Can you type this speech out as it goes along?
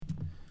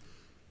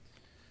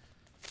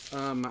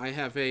I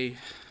have a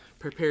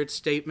prepared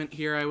statement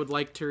here I would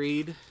like to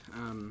read.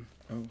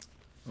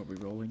 Are we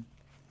rolling?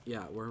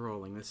 Yeah, we're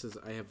rolling.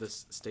 I have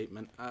this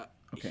statement.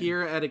 Okay.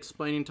 Here at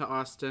Explaining to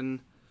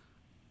Austin,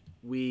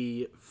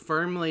 we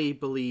firmly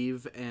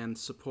believe and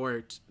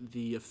support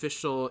the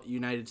official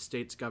United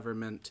States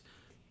government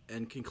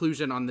and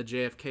conclusion on the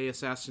JFK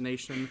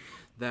assassination,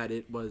 that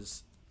it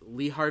was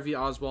Lee Harvey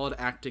Oswald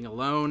acting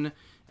alone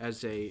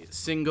as a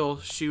single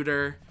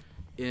shooter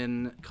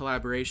in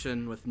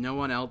collaboration with no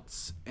one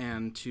else,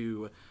 and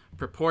to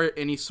purport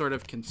any sort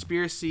of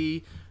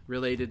conspiracy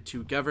related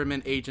to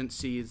government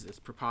agencies is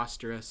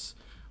preposterous.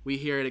 We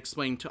here at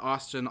Explain to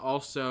Austin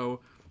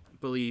also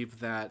believe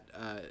that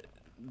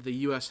the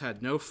U.S.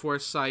 had no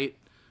foresight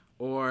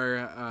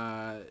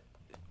or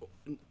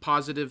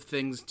positive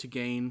things to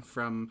gain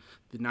from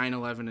the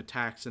 9/11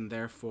 attacks, and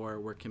therefore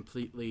were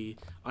completely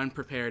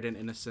unprepared and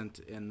innocent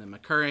in them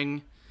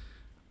occurring.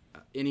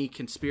 Any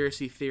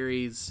conspiracy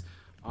theories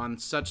on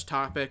such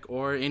topic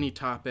or any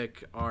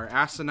topic are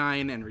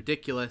asinine and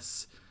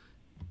ridiculous,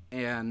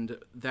 and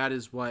that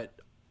is what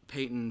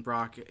Peyton,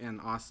 Brock,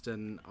 and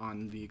Austin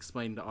on the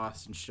Explain to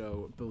Austin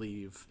show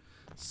believe.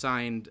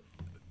 Signed,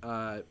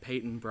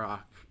 Peyton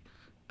Brock,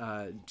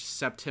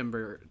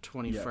 September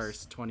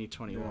 21st,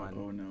 2021.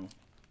 Oh no.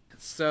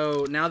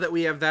 So now that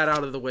we have that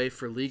out of the way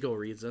for legal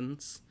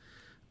reasons,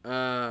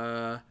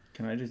 Can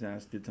I just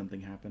ask, did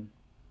something happen?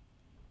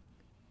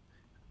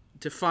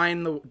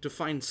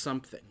 define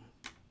something.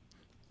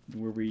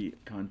 Were we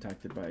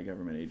contacted by a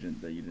government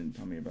agent that you didn't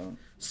tell me about?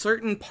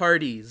 Certain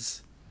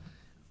parties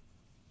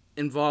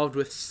involved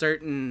with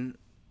certain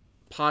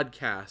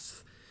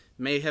podcasts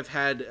may have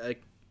had a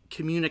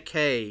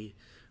communique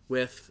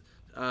with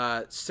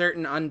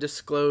certain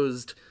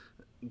undisclosed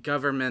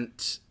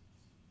government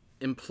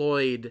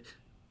employed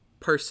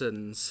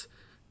persons,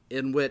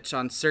 in which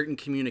on certain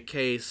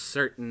communiques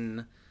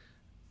certain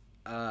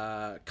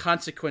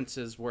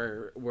consequences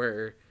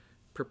were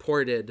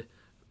purported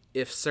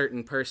if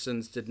certain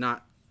persons did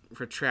not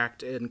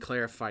retract and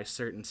clarify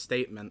certain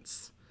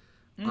statements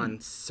on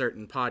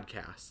certain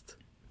podcasts.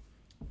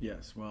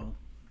 Yes, well.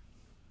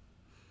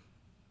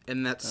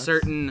 And that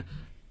certain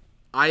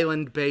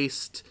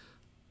island-based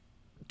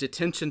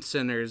detention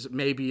centers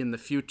may be in the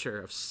future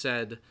of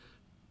said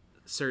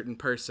certain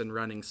person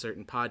running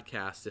certain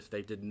podcasts if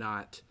they did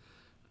not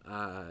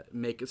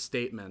make a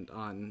statement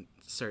on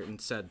certain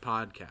said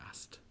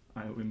podcast.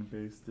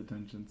 Island-based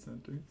detention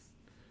centers?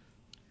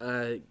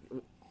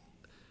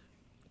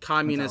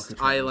 Communist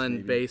Alcatraz,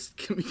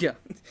 island-based... yeah.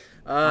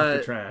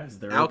 Alcatraz.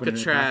 They're opening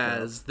it back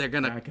Alcatraz. up, They're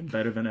going to... back and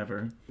better than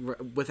ever.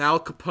 With Al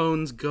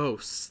Capone's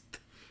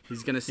ghost.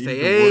 He's going to say, the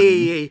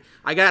hey,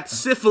 I got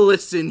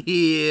syphilis in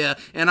here,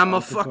 and I'm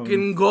a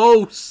fucking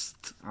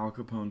ghost. Al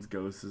Capone's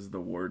ghost is the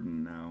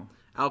warden now.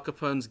 Al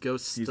Capone's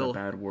ghost He's a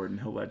bad warden.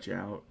 He'll let you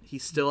out. He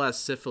still has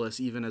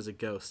syphilis even as a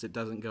ghost. It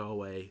doesn't go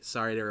away.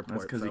 Sorry to report,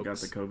 That's because he got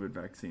folks. the COVID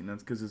vaccine.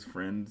 That's because his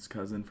friend's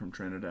cousin from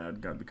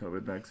Trinidad got the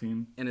COVID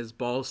vaccine. And his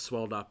balls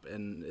swelled up,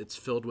 and it's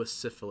filled with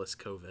syphilis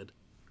COVID.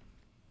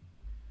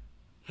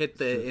 Hit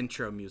the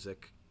intro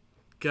music.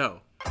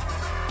 Go.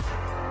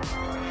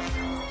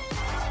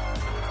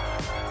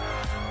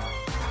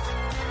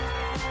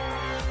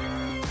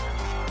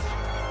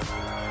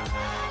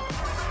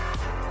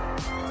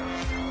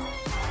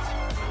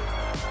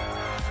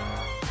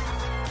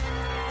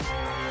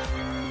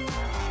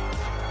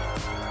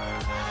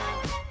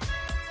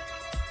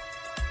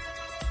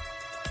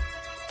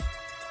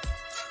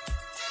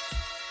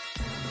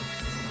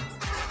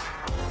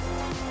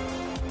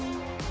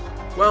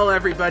 Well,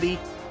 everybody,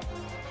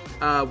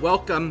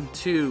 welcome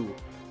to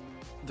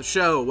the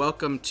show.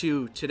 Welcome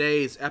to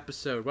today's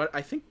episode.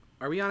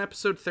 Are we on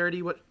episode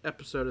 30? What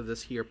episode of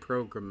this here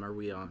program are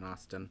we on,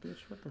 Austin? Bitch,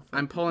 what the fuck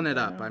I'm pulling it is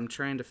up. that? I'm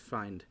trying to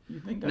find. You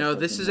think No, I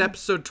this fucking is know?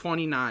 episode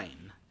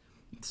 29.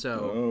 So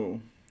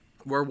Oh.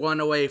 we're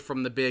one away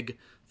from the big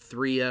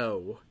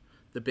 3-0,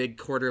 the big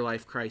quarter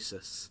life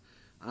crisis.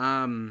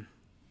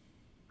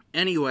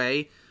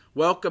 Anyway,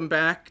 welcome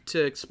back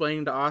to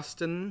Explaining to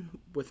Austin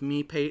with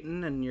me,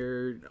 Peyton, and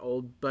your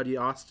old buddy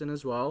Austin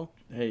as well.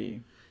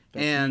 Hey.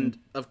 And,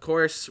 of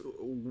course,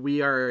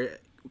 we are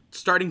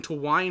starting to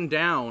wind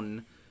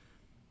down.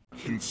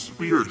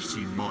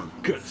 Conspiracy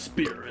Month.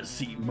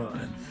 Conspiracy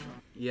Month.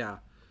 Yeah.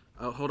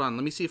 Hold on.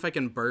 Let me see if I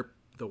can burp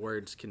the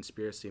words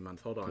Conspiracy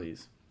Month. Hold on.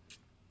 Please.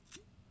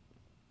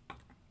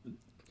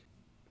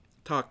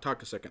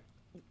 Talk a second.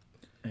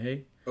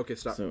 Hey. Okay,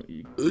 stop. So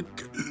you...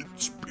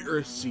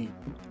 Conspiracy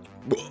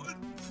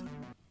Month.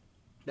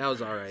 That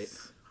was all right.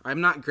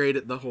 I'm not great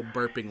at the whole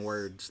burping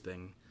words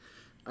thing.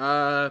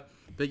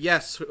 But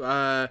yes,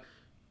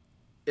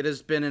 it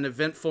has been an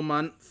eventful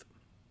month,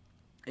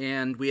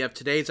 and we have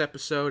today's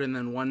episode and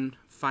then one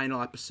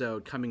final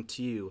episode coming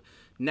to you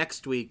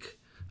next week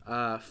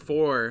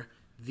for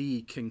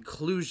the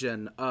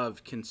conclusion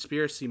of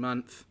Conspiracy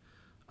Month.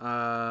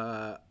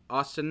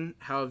 Austin,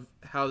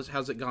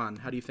 how's it gone?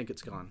 How do you think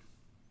it's gone?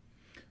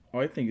 Oh,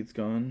 I think it's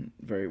gone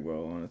very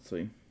well,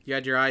 honestly. You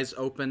had your eyes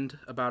opened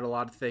about a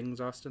lot of things,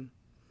 Austin?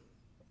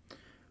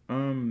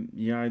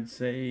 Yeah, I'd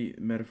say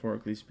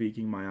metaphorically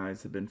speaking, my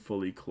eyes have been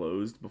fully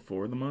closed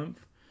before the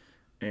month,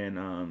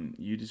 and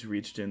you just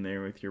reached in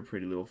there with your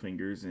pretty little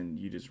fingers, and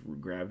you just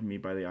grabbed me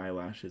by the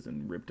eyelashes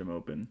and ripped them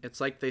open. It's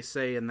like they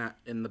say in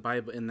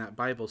that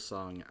Bible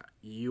song,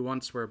 "You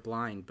once were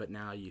blind, but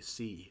now you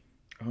see."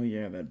 Oh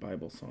yeah, that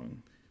Bible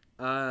song.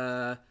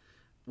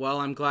 Well,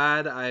 I'm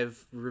glad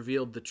I've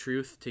revealed the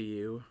truth to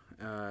you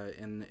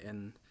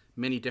in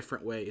many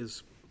different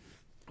ways.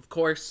 Of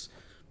course,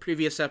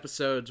 previous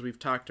episodes we've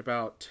talked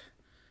about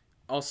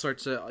all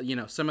sorts of,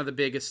 some of the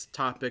biggest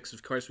topics.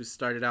 Of course, we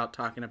started out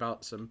talking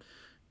about some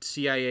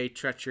CIA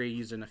treachery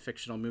using a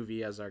fictional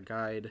movie as our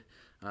guide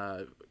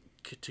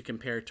to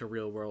compare to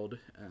real world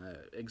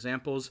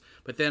examples.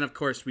 But then, of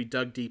course, we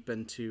dug deep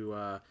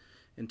into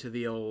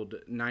the old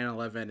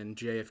 9/11 and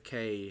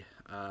JFK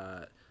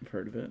I've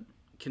heard of it.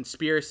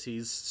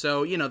 conspiracies.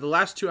 So, the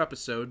last two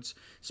episodes,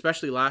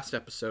 especially last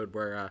episode,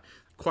 were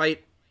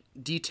quite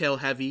detail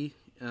heavy,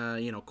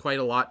 quite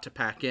a lot to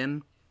pack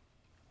in.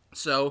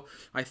 So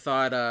I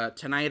thought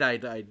tonight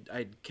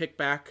I'd kick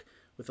back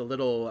with a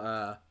little,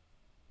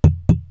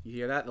 you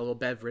hear that? A little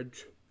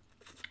beverage.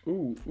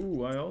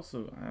 Ooh, I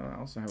also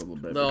have a little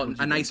bit.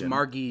 A nice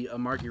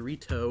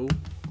margarito.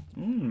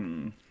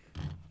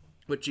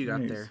 What you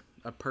got Nice. there?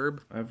 A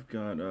perb? I've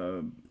got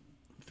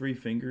 3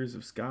 fingers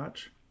of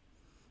scotch.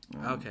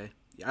 Okay.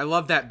 I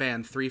love that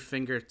band, Three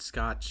Fingered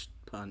Scotch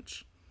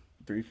Punch.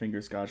 3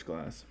 finger scotch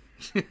glass.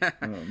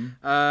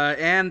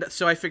 And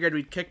so I figured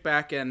we'd kick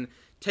back and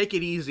take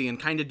it easy and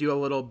kind of do a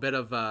little bit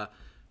of a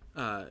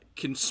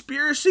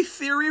conspiracy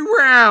theory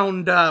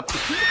roundup.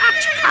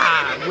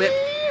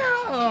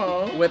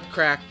 Whip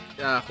crack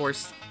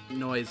horse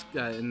noise,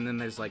 and then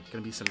there's like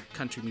gonna be some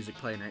country music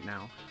playing right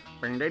now.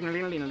 Can it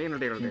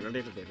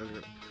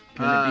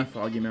be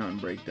Foggy Mountain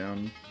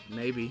Breakdown?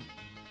 Maybe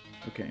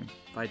Okay,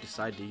 if I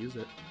decide to use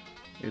it.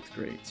 it's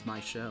great. It's my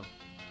show.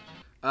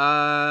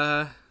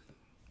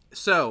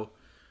 So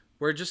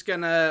we're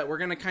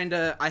gonna kind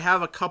of. I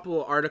have a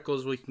couple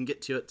articles we can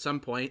get to at some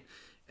point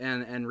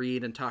and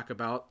read and talk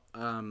about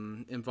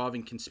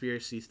involving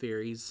conspiracy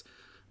theories.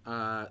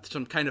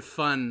 Some kind of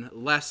fun,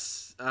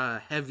 less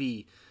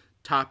heavy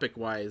topic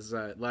wise,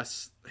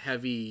 less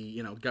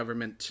heavy,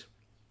 government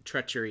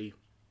treachery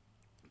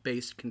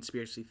based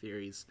conspiracy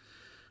theories.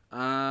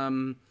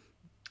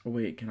 Oh,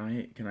 wait, can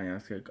I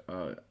ask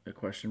a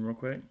question real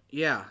quick?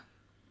 Yeah.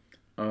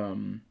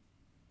 Do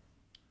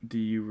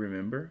you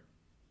remember?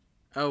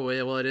 Oh,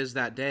 well, it is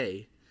that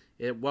day.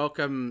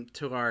 Welcome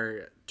to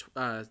our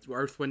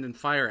Earth, Wind, and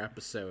Fire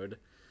episode.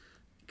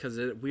 Because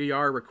we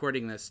are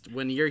recording this.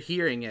 When you're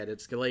hearing it,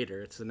 it's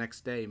later. It's the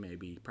next day,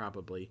 maybe,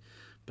 probably.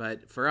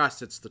 But for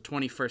us, it's the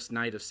 21st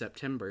night of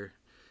September.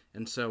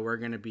 And so we're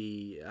going to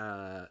be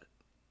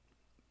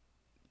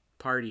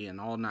partying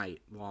all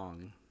night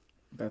long.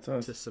 That's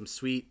us. To some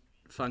sweet,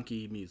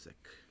 funky music.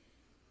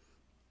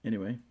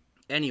 Anyway,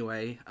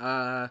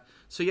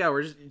 so yeah,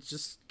 we're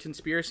just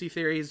conspiracy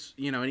theories.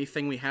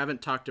 Anything we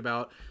haven't talked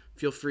about,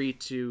 feel free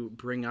to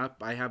bring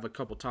up. I have a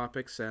couple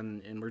topics,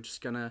 and we're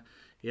just gonna,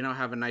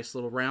 have a nice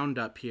little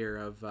roundup here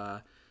of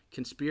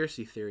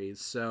conspiracy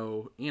theories.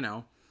 So,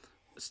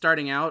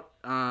 starting out,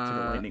 it's like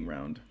a lightning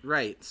round.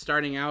 Right.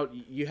 Starting out,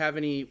 you have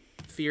any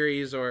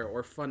theories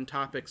or fun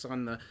topics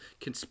on the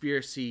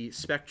conspiracy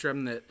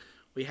spectrum that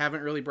we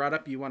haven't really brought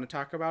up you want to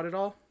talk about at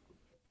all?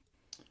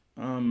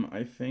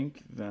 I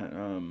think that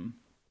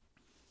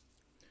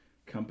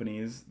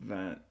companies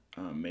that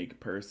make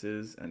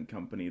purses and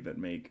company that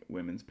make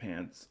women's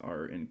pants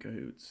are in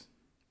cahoots.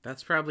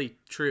 That's probably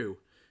true.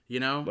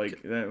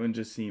 Like that one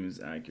just seems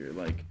accurate.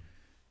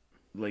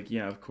 Like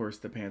yeah, of course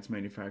the pants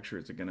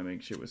manufacturers are gonna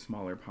make shit with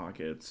smaller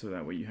pockets, so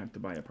that way you have to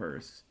buy a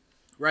purse.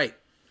 Right.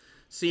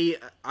 See,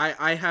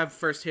 I have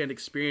firsthand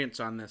experience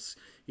on this.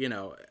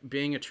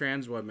 Being a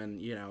trans woman,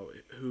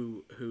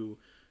 who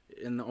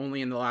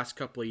only in the last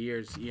couple of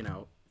years,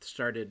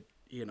 started,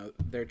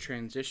 their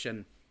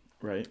transition.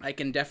 Right. I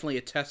can definitely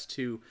attest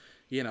to,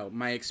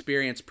 my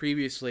experience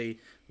previously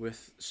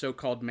with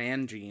so-called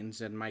man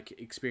jeans and my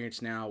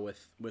experience now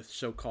with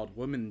so-called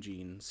woman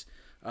jeans.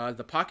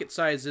 The pocket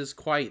size is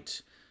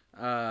quite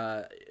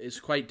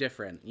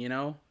different.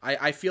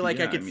 I feel like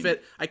Yeah,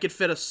 I could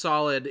fit a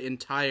solid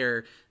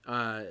entire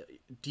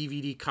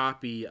DVD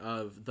copy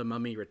of The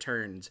Mummy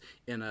Returns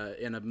in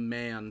a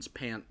man's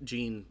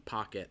jean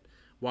pocket,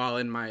 while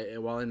in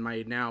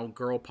my now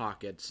girl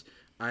pockets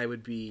I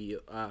would be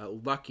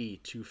lucky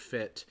to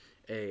fit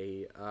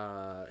a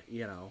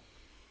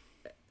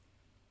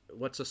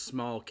what's a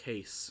small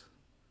case.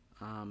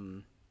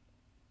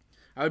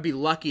 I would be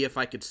lucky if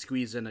I could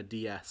squeeze in a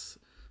DS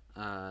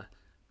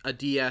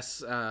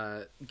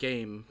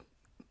game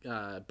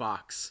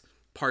box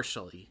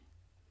partially.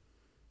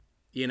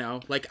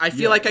 I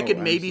feel like I could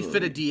maybe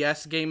fit a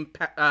DS game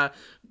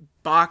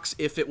box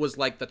if it was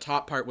like the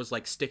top part was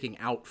like sticking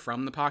out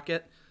from the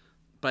pocket,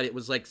 but it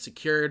was like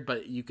secured,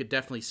 but you could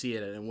definitely see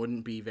it and it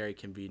wouldn't be very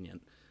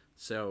convenient.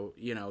 So,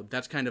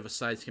 that's kind of a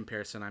size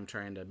comparison I'm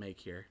trying to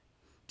make here.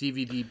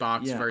 DVD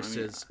box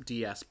versus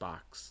DS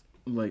box.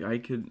 Like I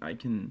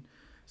can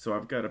So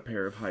I've got a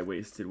pair of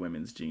high-waisted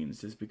women's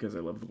jeans just because I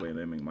love the way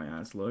they make my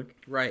ass look.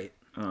 Right.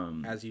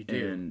 As you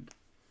do. And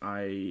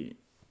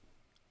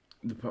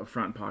the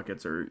front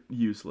pockets are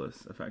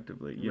useless,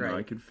 effectively. You know,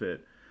 I could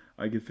fit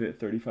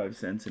 35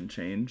 cents and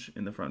change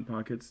in the front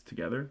pockets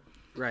together.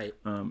 Right.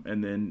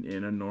 And then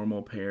in a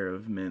normal pair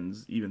of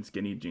men's, even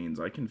skinny jeans,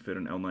 I can fit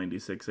an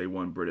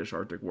L96A1 British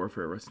Arctic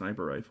Warfare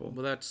sniper rifle.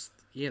 Well, that's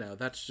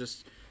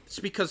just, it's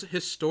because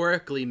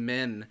historically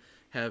men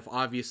have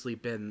obviously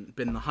been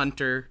the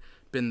hunter,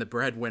 been the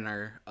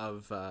breadwinner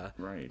of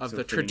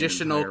the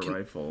traditional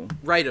rifle.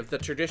 Right, of the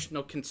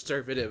traditional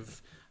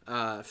conservative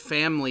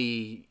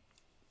family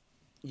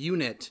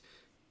unit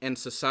in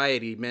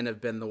society. Men have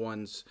been the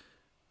ones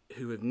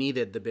who have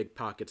needed the big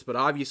pockets, but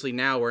obviously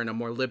now we're in a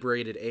more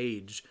liberated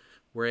age.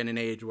 We're in an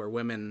age where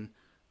women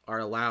are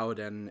allowed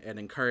and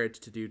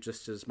encouraged to do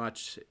just as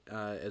much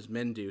as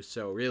men do.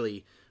 So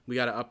really, we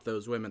got to up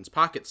those women's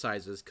pocket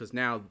sizes, because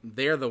now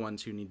they're the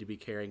ones who need to be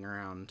carrying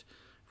around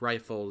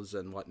rifles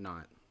and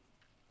whatnot.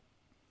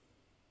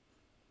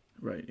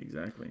 Right,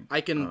 exactly.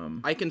 I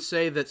can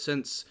say that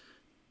since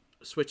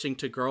switching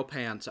to girl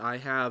pants, I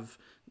have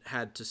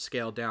had to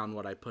scale down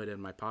what I put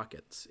in my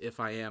pockets if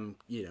I am,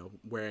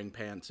 wearing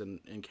pants and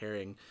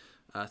carrying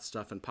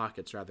stuff in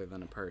pockets rather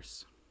than a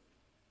purse.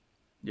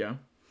 Yeah?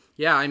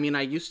 Yeah, I mean,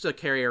 I used to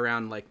carry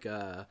around like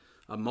a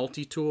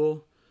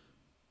multi-tool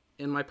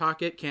in my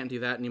pocket. Can't do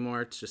that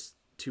anymore. It's just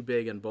too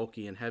big and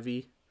bulky and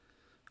heavy.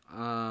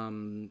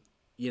 I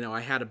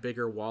had a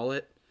bigger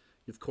wallet.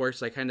 Of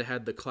course, I kind of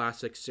had the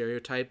classic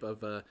stereotype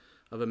of a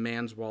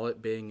man's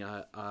wallet being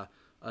a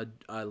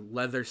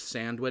leather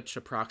sandwich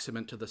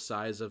approximate to the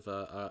size of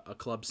a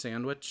club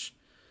sandwich.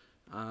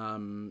 I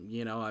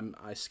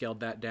scaled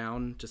that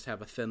down. Just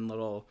have a thin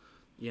little,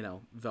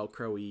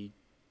 Velcro-y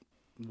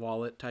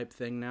wallet type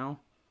thing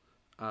now.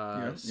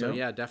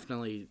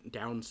 Definitely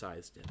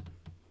downsized it.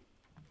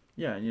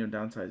 Yeah, and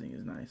downsizing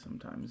is nice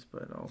sometimes,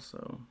 but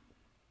also...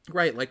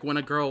 Right, like when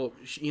a girl,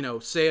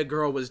 say a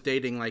girl was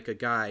dating like a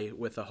guy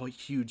with a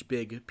huge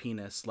big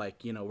penis,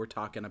 like, we're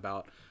talking an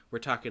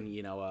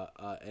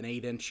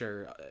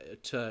 8-incher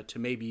to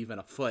maybe even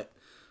a foot,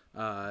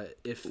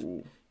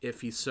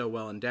 if he's so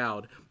well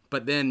endowed.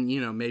 But then,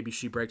 maybe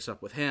she breaks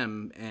up with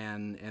him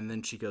and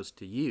then she goes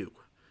to you.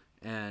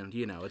 And,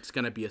 it's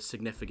going to be a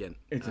significant...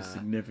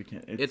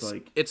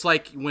 It's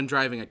like when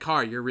driving a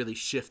car, you're really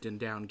shifting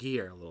down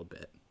gear a little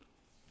bit.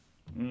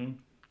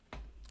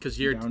 Because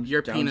your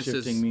penis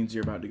is... Downshifting means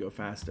you're about to go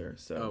faster,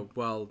 so... Oh,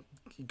 well,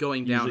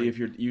 going down...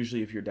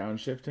 Usually if you're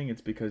downshifting,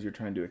 it's because you're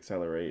trying to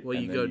accelerate,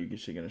 you're going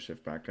to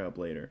shift back up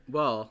later.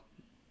 Well,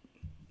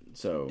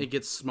 so it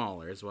gets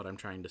smaller is what I'm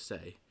trying to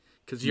say.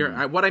 Because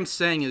what I'm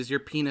saying is your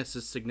penis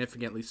is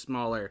significantly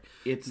smaller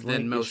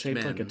than most men. It's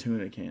shaped like a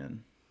tuna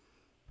can.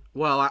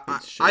 Well,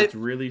 it's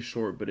really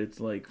short, but it's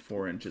like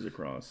 4 inches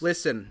across.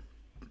 Listen,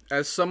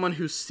 as someone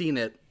who's seen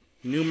it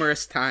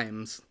numerous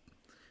times,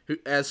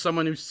 as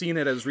someone who's seen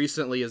it as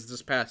recently as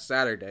this past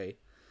Saturday,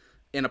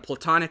 in a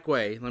platonic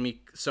way,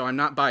 so I'm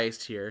not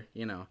biased here,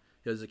 it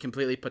was a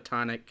completely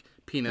platonic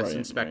penis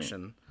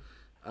inspection.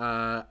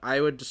 Right.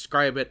 I would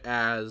describe it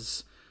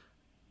as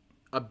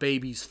a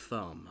baby's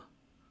thumb.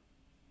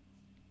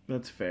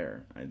 That's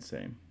fair, I'd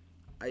say.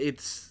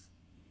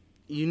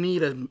 You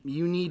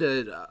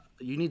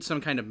need some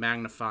kind of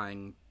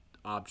magnifying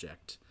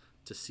object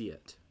to see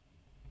it.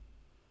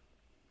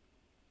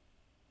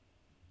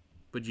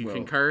 Would you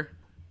concur?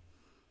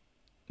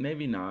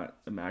 Maybe not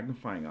a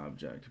magnifying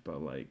object, but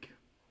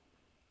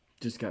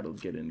just gotta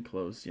get in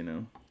close,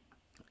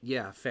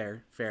 Yeah,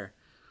 fair.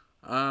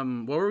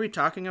 What were we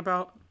talking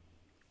about?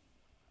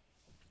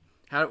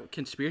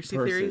 Conspiracy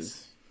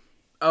theories?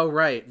 Oh,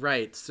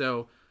 right.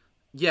 So,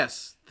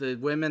 yes, the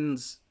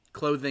women's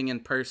clothing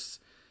and purse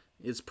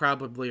is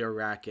probably a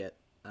racket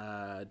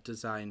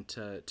designed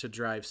to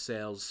drive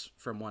sales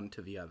from one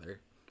to the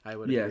other. I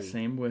would agree. Yeah,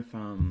 same with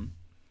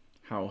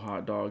how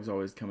hot dogs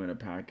always come in a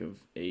pack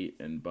of 8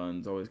 and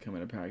buns always come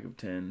in a pack of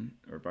 10,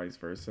 or vice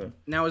versa.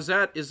 Now, is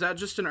that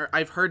just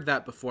I've heard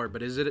that before,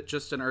 but is it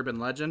just an urban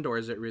legend, or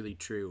is it really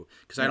true?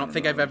 Because I don't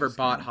think I've ever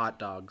bought hot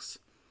dogs.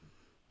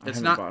 I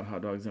haven't bought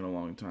hot dogs in a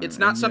long time. It's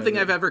not something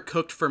I've ever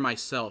cooked for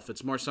myself.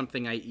 It's more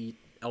something I eat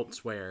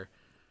elsewhere.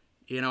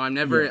 I'm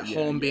never at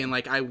home being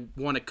like, I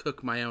want to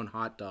cook my own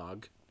hot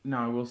dog. No,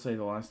 I will say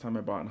the last time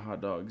I bought hot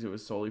dogs, it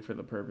was solely for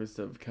the purpose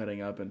of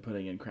cutting up and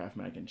putting in Kraft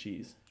mac and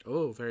cheese.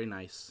 Oh, very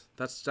nice.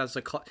 It's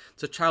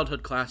a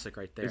childhood classic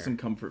right there. It's some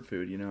comfort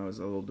food, I was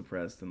a little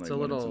depressed and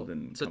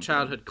it's a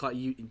childhood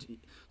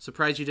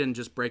surprised you didn't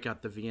just break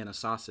out the Vienna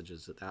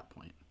sausages at that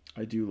point.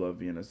 I do love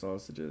Vienna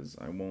sausages.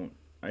 I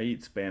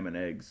eat Spam and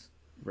eggs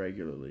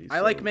regularly. I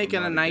like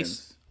making a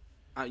nice.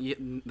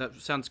 That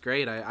sounds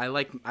great. I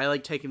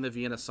like taking the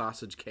Vienna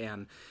sausage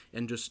can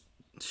and just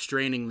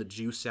straining the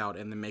juice out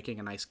and then making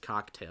a nice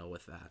cocktail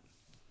with that.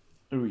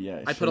 Oh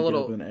yeah, I put a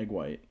little an egg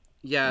white.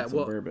 Yeah,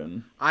 well,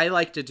 bourbon. I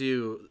like to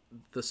do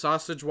the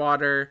sausage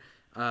water,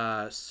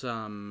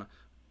 some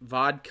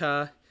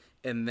vodka,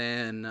 and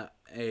then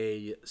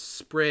a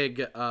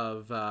sprig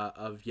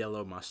of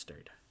yellow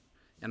mustard.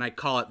 and I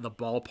call it the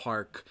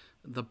ballpark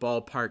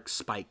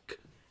spike.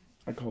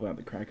 I call that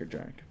the Cracker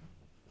Jack.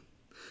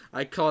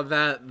 I call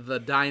that the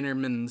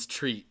dinerman's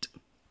treat.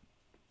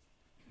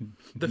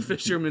 The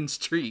fisherman's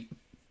treat.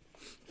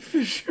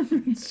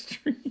 Fisherman's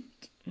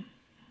treat.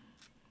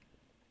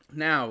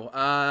 Now,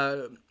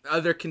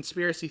 other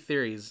conspiracy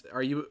theories.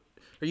 Are you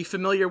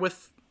familiar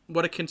with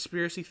what a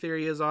conspiracy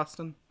theory is,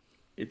 Austin?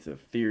 It's a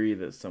theory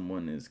that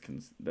someone is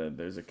that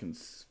there's a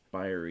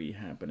conspiracy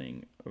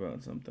happening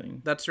about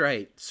something. That's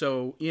right.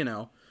 So,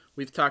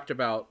 we've talked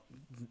about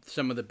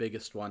some of the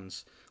biggest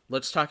ones.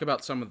 Let's talk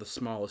about some of the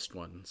smallest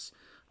ones.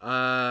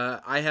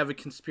 I have a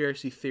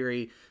conspiracy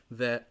theory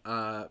that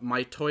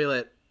my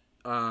toilet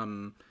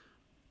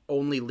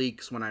only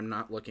leaks when I'm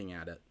not looking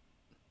at it.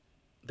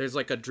 There's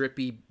like a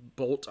drippy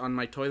bolt on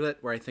my toilet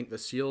where I think the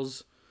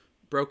seal's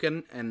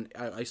broken, and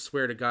I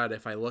swear to God,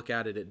 if I look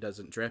at it, it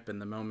doesn't drip,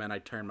 and the moment I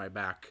turn my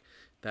back,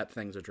 that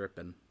thing's a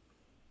dripping.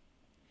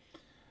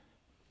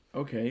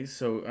 Okay,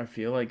 so I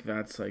feel like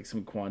that's like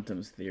some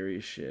quantum theory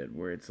shit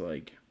where it's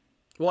like...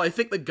 Well, I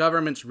think the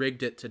government's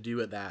rigged it to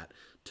do that,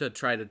 to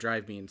try to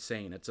drive me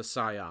insane. It's a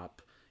psyop.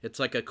 It's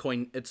like a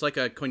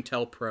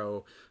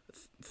COINTELPRO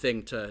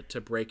thing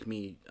to break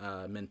me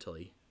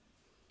mentally.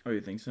 Oh,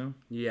 you think so?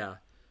 Yeah.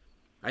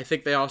 I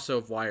think they also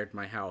have wired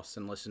my house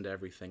and listen to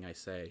everything I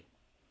say.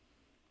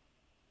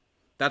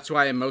 That's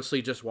why I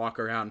mostly just walk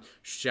around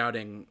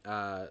shouting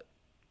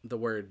the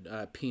word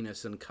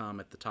penis and cum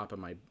at the top of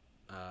my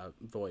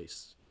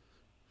voice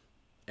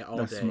all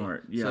That's day.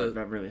 smart. Yeah, so,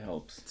 that really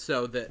helps.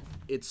 So that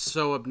it's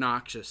so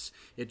obnoxious,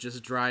 it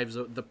just drives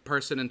the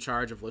person in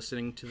charge of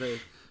listening to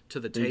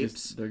the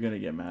tapes. They're gonna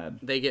get mad.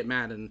 They get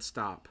mad and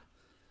stop.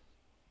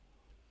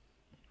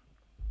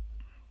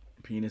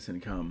 Penis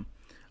and cum.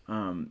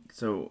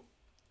 So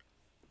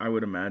I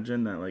would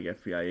imagine that like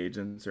FBI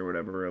agents or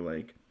whatever are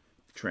like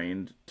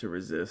trained to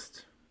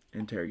resist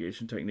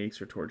interrogation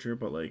techniques or torture,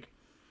 but like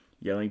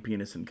yelling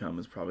penis and cum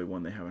is probably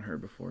one they haven't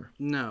heard before.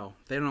 No,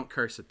 they don't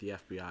curse at the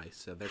FBI,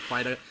 so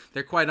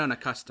they're quite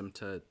unaccustomed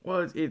to.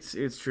 Well,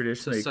 it's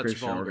traditionally a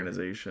Christian vulgar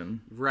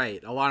organization.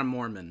 Right, a lot of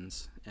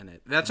Mormons in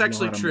it. That's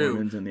actually true.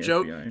 Mormons in the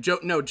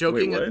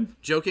FBI.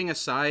 Joking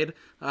aside,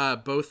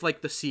 both like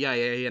the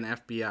CIA and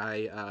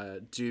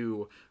FBI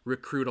do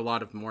recruit a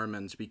lot of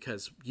Mormons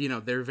because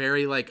they're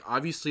very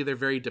obviously they're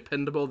very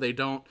dependable. They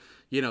don't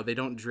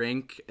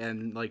drink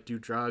and do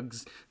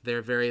drugs.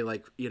 They're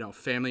very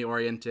family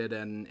oriented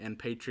and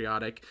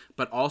patriotic,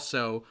 but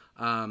also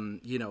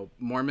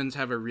Mormons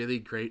have a really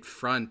great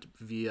front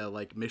via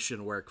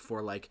mission work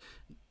for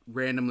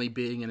randomly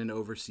being in an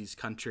overseas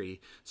country.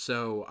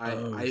 So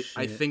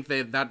I think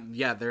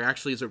there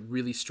actually is a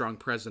really strong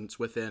presence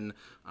within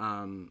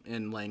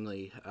in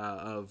Langley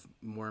of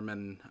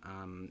Mormon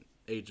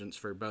agents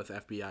for both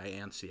FBI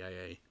and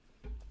CIA.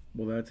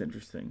 Well, that's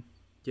interesting.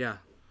 Yeah.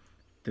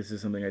 This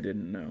is something I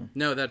didn't know.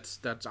 No, that's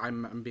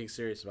I'm being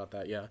serious about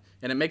that. Yeah,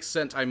 and it makes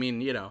sense. I mean,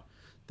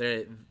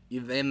 they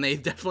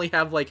definitely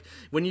have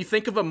when you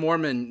think of a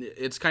Mormon,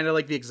 it's kind of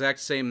like the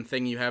exact same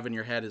thing you have in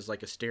your head as a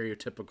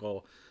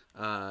stereotypical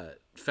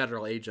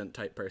federal agent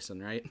type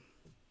person, right?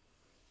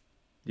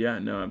 Yeah,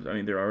 no, I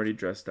mean they're already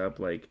dressed up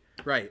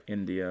right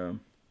India.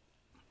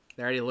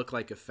 They already look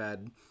like a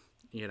Fed,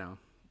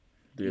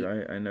 Dude,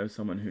 I know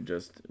someone who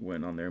just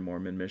went on their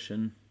Mormon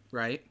mission.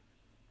 Right.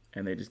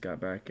 And they just got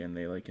back and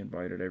they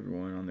invited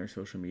everyone on their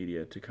social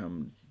media to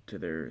come to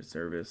their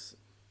service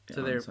to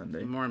on their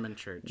Sunday, Mormon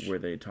church where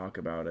they talk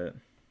about it.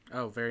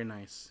 Oh, very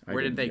nice.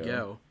 Where did they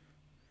go?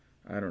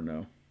 I don't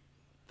know.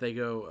 They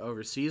go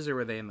overseas or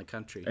were they in the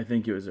country? I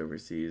think it was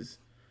overseas.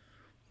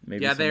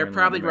 Maybe yeah, they're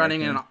probably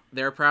running in.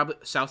 They're probably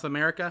South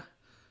America.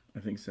 I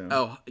think so.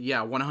 Oh yeah,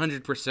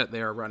 100%. They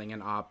are running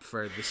an op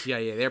for the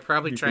CIA. They're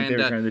probably trying to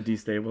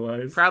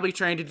destabilize. Probably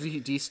trying to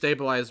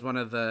destabilize one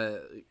of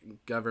the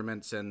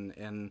governments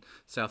in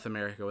South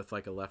America with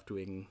a left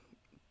wing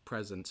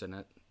presence in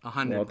it.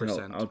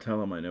 100%. I'll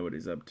tell him I know what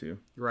he's up to.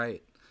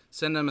 Right.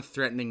 Send him a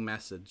threatening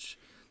message.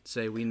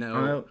 Say we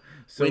know.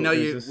 We know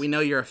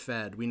you're a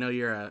Fed. We know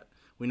you're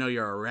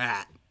a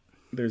rat.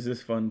 There's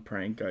this fun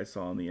prank I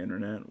saw on the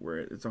internet where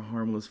it's a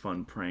harmless,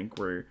 fun prank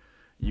where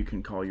you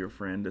can call your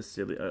friend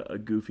a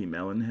goofy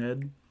melon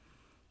head,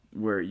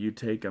 where you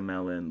take a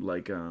melon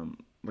like a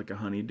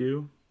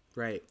honeydew,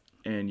 right,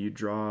 and you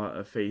draw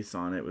a face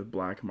on it with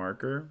black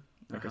marker,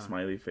 a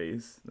smiley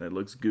face that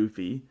looks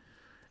goofy,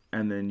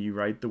 and then you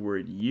write the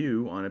word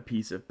 "you" on a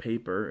piece of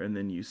paper, and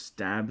then you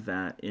stab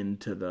that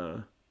into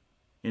the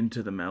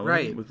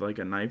melon with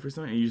a knife or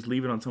something, and you just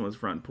leave it on someone's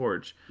front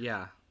porch.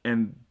 Yeah,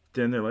 and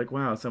then they're like,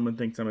 "Wow, someone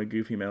thinks I'm a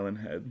goofy melon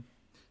head."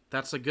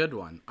 That's a good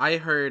one. I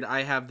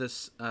have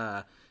this.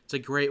 It's a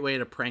great way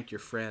to prank your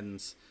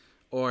friends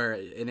or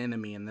an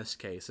enemy in this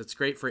case. It's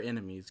great for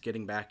enemies,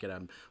 getting back at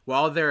them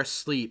while they're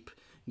asleep.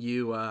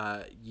 You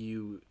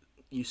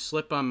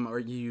slip them, or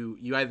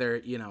you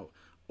either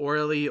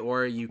orally,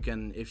 or you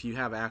can, if you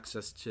have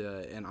access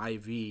to an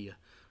IV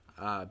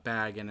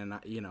bag and an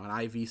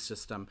IV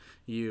system,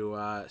 you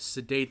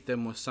sedate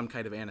them with some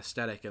kind of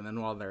anesthetic, and then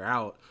while they're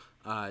out,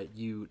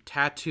 you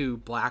tattoo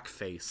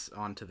blackface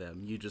onto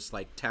them. You just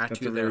like tattoo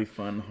That's a their really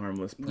fun,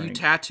 harmless prank. you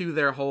tattoo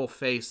their whole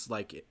face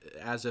like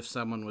as if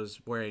someone was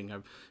wearing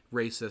a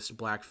racist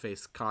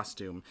blackface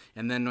costume,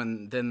 and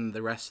then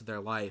the rest of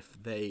their life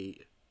they're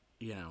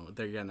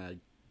gonna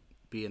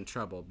be in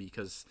trouble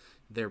because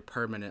they're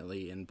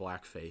permanently in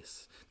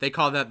blackface. They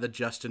call that the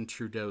Justin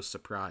Trudeau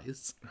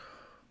surprise.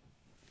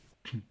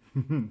 Do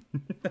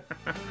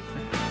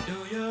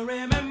you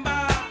remember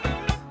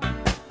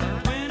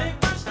when it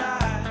first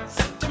started?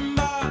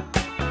 September,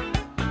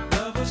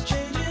 love was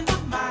changing the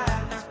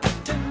minds,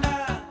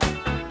 pretender,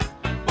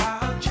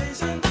 while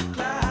chasing the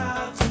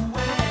clouds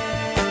away.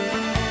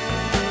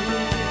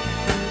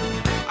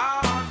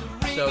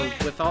 So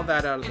with all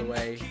that out of the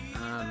way,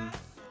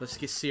 let's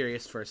get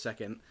serious for a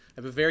second. I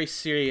have a very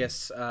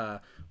serious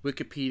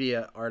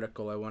Wikipedia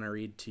article I want to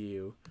read to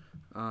you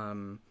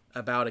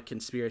about a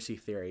conspiracy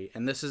theory,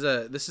 and this is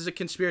a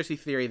conspiracy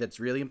theory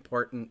that's really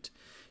important.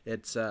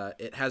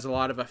 It has a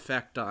lot of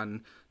effect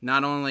on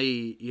not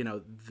only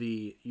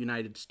the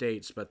United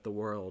States but the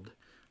world,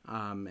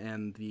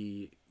 and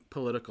the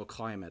political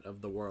climate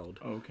of the world.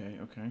 Okay.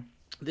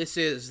 This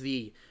is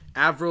the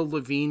Avril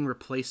Lavigne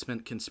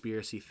replacement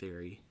conspiracy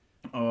theory.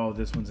 Oh,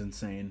 this one's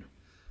insane.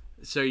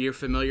 So you're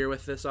familiar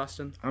with this,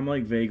 Austin? I'm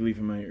like vaguely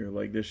familiar.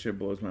 Like, this shit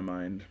blows my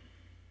mind.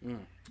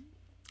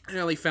 I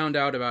only found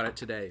out about it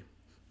today,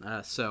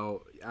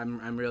 so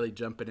I'm really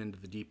jumping into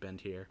the deep end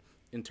here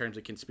in terms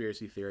of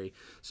conspiracy theory.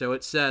 So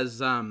it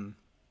says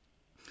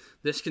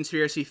this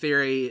conspiracy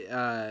theory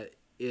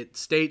it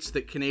states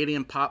that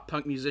Canadian pop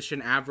punk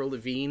musician Avril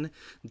Lavigne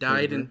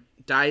died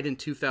in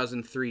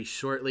 2003,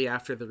 shortly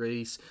after the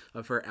release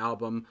of her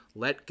album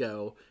Let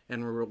Go,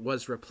 and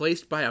was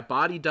replaced by a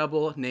body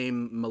double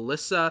named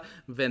Melissa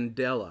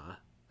Vandella.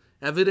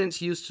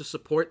 Evidence used to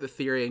support the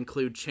theory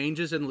include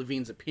changes in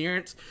Lavigne's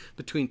appearance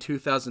between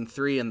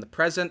 2003 and the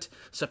present,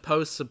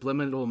 supposed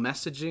subliminal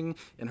messaging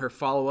in her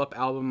follow-up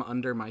album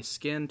Under My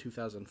Skin,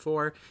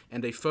 2004,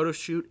 and a photo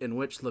shoot in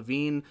which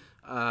Lavigne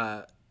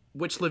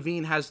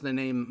has the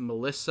name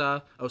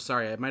Melissa. Oh,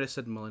 sorry, I might have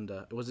said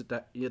Melinda. Was it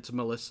that? It's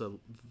Melissa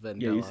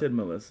Vandella. Yeah, you said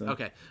Melissa.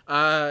 Okay.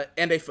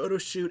 And a photo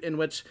shoot in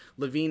which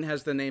Lavigne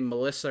has the name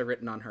Melissa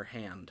written on her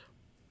hand.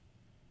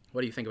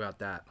 What do you think about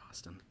that,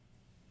 Austin?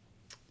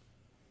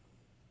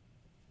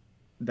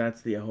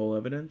 That's the whole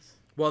evidence?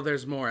 Well,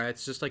 there's more.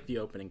 It's just like the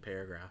opening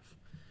paragraph.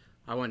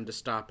 I wanted to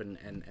stop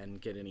and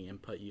get any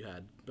input you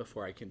had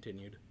before I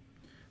continued.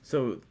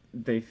 So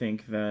they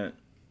think that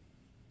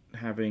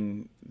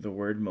having the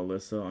word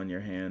Melissa on your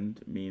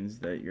hand means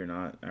that you're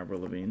not Avril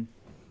Lavigne?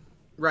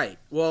 Right.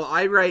 Well,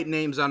 I write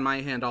names on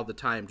my hand all the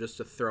time just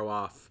to throw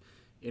off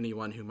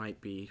anyone who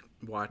might be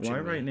watching. Well,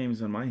 I me. write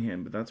names on my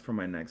hand, but that's for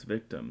my next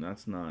victim.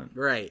 That's not.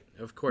 Right.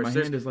 Of course. My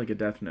hand is like a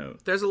death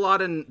note. There's a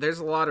lot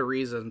of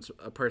reasons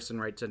a person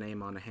writes a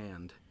name on a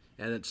hand,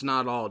 and it's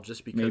not all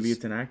just because. Maybe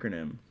it's an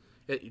acronym.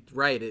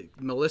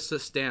 Melissa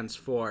stands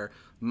for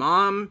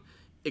Mom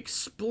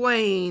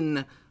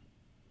Explain.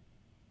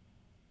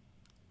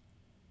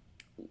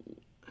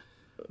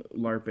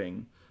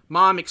 LARPing.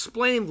 Mom,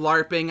 explain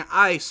LARPing.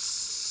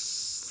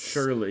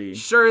 Surely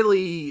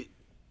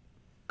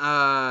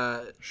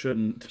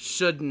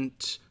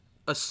shouldn't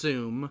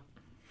assume,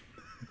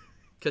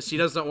 because she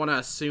doesn't want to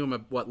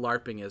assume what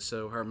LARPing is.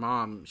 So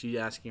she's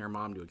asking her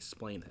mom to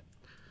explain it.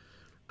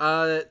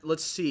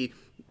 Let's see.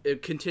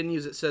 It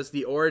continues. It says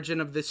the origin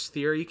of this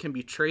theory can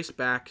be traced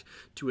back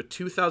to a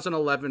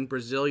 2011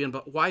 Brazilian.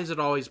 But why is it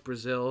always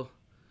Brazil?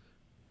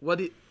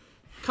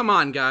 Come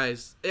on,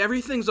 guys.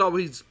 Everything's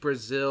always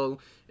Brazil.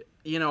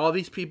 All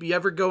these people, you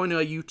ever go into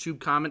a YouTube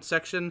comment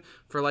section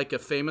for like a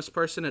famous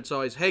person, it's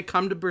always, hey,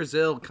 come to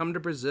Brazil.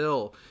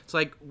 It's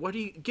like,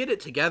 get it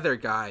together,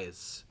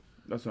 guys.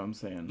 That's what I'm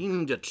saying. You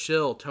need to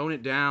chill, tone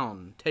it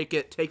down.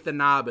 Take the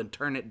knob and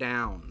turn it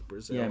down,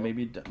 Brazil. Yeah,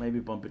 maybe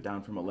bump it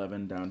down from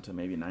 11 down to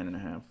maybe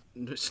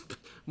 9.5.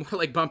 More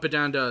like bump it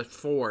down to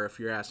 4 if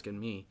you're asking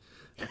me,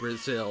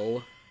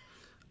 Brazil.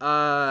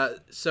 So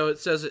it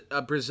says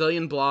a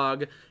Brazilian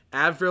blog,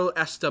 Avril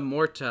Está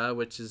Morta,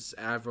 which is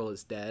Avril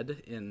is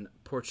dead in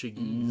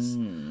Portuguese,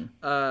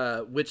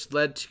 which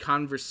led to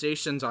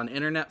conversations on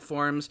internet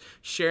forums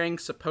sharing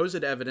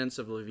supposed evidence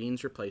of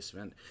Lavigne's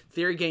replacement.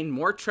 Theory gained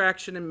more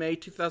traction in May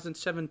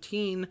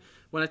 2017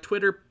 when a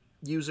Twitter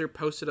user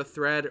posted a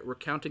thread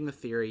recounting the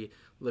theory.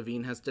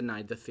 Lavigne has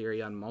denied the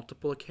theory on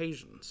multiple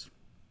occasions.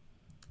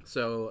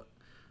 So,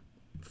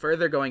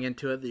 further going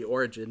into it, the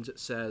origins, it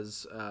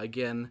says,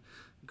 again,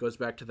 goes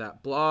back to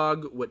that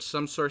blog, which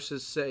some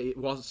sources say,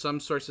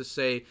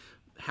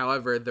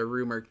 however, the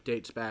rumor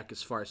dates back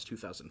as far as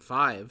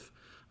 2005.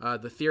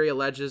 The theory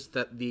alleges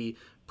that the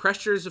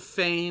pressures of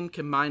fame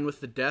combined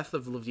with the death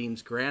of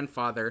Lavigne's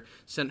grandfather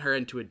sent her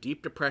into a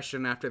deep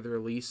depression after the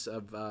release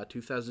of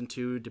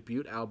 2002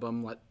 debut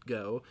album Let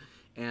Go,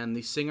 and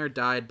the singer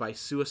died by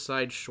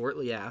suicide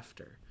shortly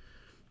after.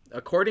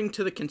 According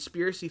to the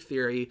conspiracy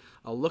theory,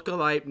 a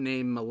lookalike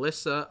named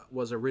Melissa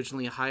was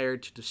originally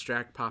hired to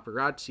distract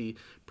paparazzi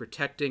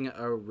protecting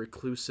a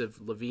reclusive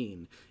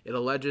Lavigne. It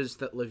alleges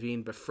that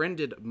Lavigne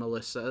befriended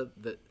Melissa,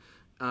 that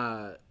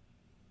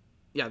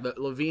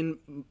Levine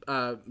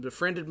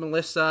befriended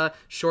Melissa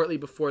shortly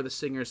before the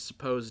singer's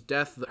supposed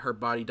death. Her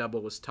body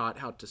double was taught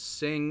how to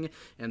sing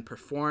and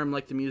perform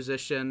like the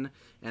musician,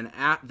 and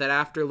that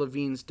after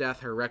Levine's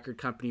death, her record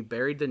company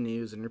buried the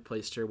news and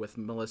replaced her with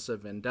Melissa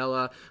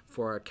Vandella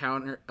for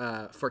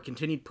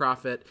continued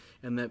profit,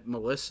 and that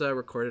Melissa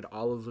recorded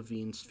all of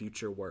Levine's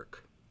future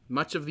work.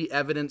 Much of the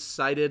evidence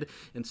cited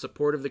in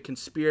support of the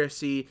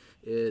conspiracy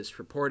is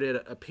reported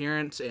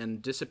appearance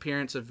and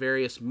disappearance of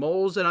various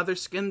moles and other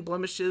skin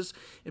blemishes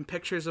in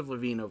pictures of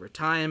Levine over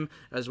time,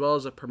 as well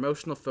as a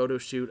promotional photo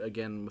shoot,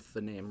 again with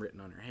the name written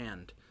on her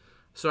hand.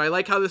 So I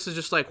like how this is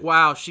just like,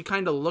 wow, she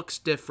kind of looks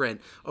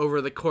different over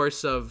the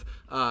course of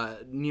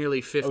nearly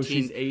 15... Oh,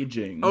 she's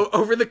aging.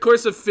 Over the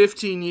course of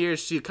 15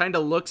 years, she kind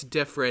of looks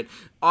different.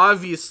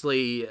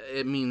 Obviously,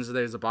 it means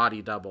there's a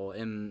body double,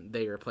 and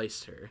they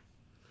replaced her.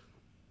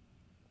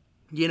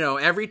 You know,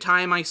 every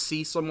time I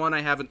see someone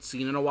I haven't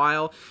seen in a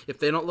while, if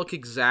they don't look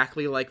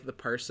exactly like the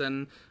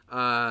person,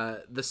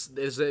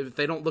 if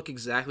they don't look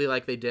exactly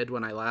like they did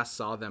when I last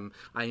saw them,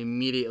 I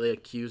immediately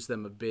accuse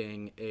them of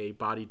being a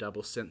body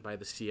double sent by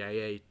the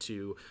CIA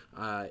to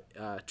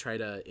try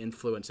to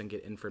influence and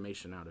get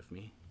information out of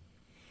me.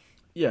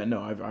 Yeah, no,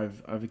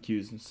 I've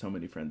accused so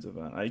many friends of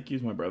that. I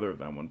accused my brother of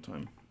that one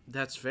time.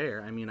 That's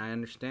fair. I mean, I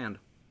understand.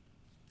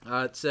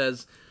 It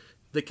says...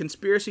 The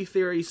conspiracy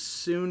theories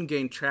soon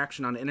gained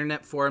traction on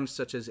internet forums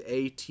such as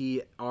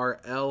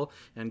ATRL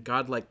and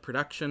Godlike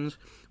Productions,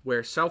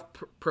 where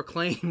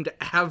self-proclaimed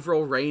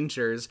Avril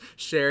Rangers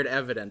shared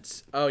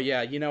evidence. Oh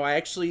yeah, you know, I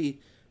actually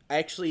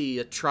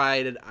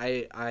tried.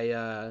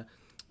 I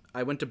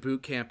went to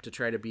boot camp to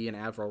try to be an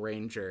Avril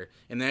Ranger,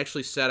 and they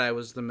actually said I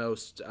was the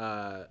most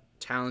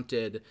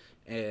talented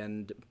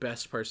and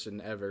best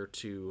person ever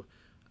to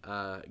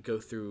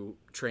go through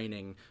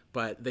training,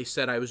 but they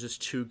said I was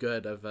just too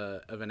good of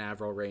an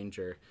Avril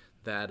Ranger,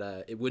 that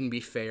it wouldn't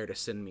be fair to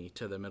send me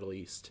to the Middle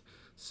East,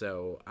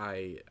 so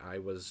I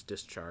was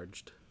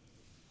discharged.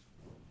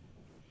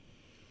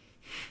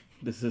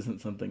 This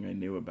isn't something I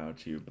knew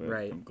about you, but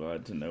right. I'm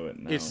glad to know it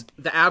now. It's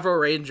the Avril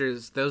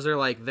Rangers, those are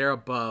like, they're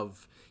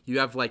above. You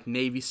have like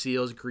Navy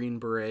SEALs, Green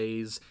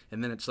Berets,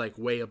 and then it's like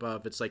way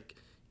above. It's like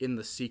in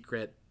the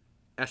secret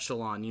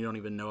echelon you don't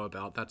even know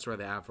about. That's where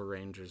the Avril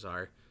Rangers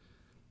are.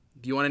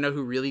 Do you want to know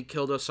who really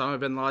killed Osama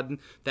bin Laden?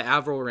 The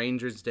Avril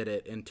Rangers did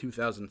it in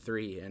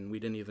 2003, and we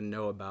didn't even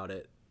know about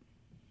it.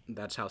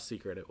 That's how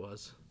secret it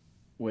was.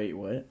 Wait,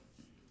 what?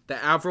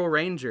 The Avril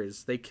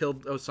Rangers, they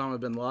killed Osama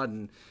bin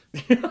Laden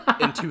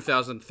in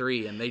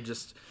 2003, and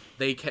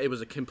it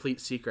was a complete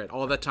secret.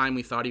 All that time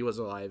we thought he was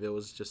alive. It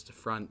was just a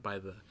front by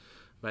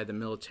the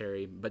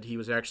military, but he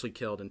was actually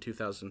killed in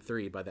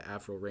 2003 by the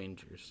Avril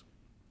Rangers.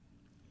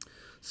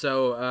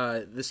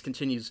 So this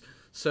continues.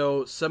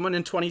 So someone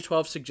in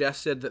 2012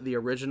 suggested that the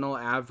original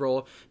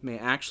Avril may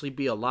actually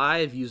be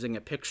alive, using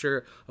a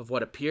picture of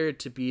what appeared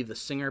to be the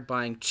singer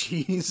buying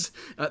cheese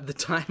at the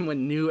time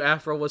when new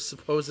Avril was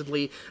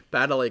supposedly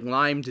battling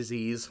Lyme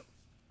disease.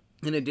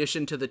 In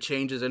addition to the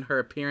changes in her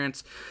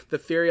appearance, the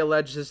theory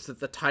alleges that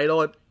the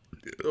title and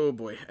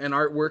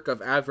artwork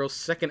of Avril's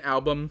second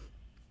album,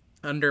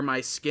 Under My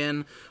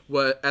Skin,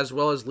 as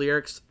well as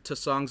lyrics to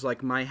songs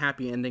like My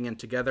Happy Ending and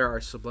Together, are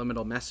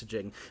subliminal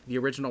messaging. The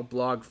original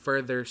blog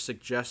further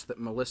suggests that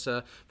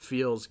Melissa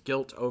feels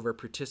guilt over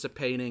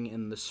participating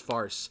in this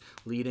farce,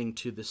 leading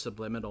to the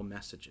subliminal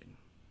messaging.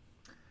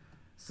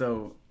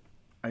 So,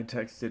 I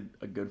texted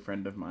a good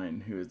friend of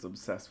mine who is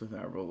obsessed with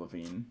Avril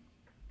Lavigne.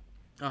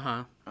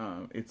 Uh-huh.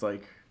 It's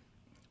like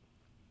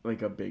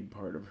a big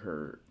part of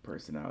her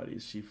personality.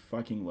 She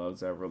fucking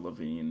loves Avril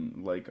Lavigne.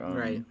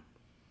 Right.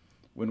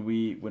 When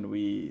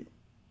we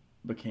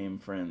became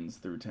friends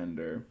through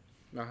Tinder,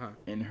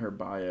 in her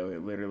bio,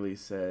 it literally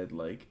said,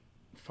 like,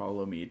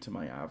 follow me to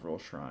my Avril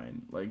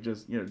shrine. Like,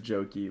 just, you know,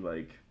 jokey,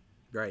 like,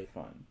 right,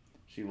 fun.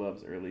 She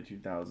loves early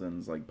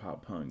 2000s, like,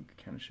 pop punk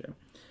kind of shit.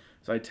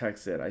 So I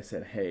texted, I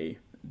said, hey,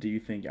 do you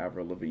think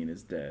Avril Lavigne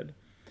is dead?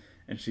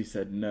 And she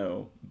said,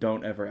 no,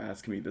 don't ever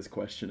ask me this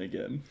question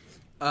again.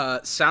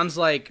 Sounds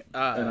like...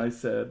 and I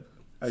said...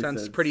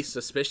 Sounds pretty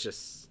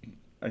suspicious.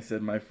 I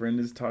said, my friend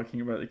is talking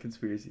about the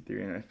conspiracy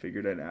theory, and I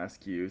figured I'd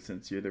ask you,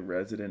 since you're the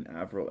resident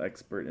Avril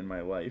expert in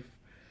my life.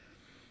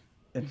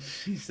 And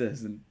she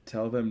says, and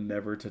tell them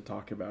never to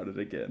talk about it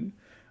again.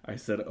 I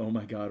said, oh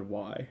my god,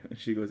 why? And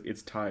she goes,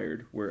 it's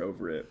tired. We're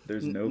over it.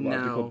 There's no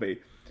logical base.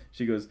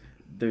 She goes,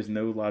 there's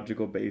no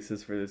logical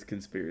basis for this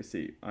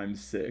conspiracy. I'm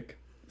sick.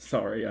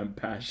 Sorry, I'm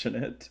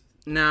passionate.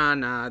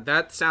 Nah,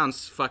 that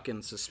sounds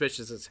fucking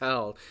suspicious as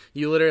hell.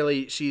 You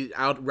literally, she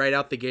right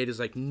out the gate is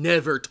like,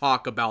 never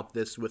talk about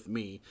this with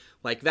me.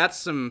 Like, that's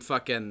some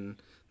fucking,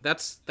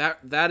 that's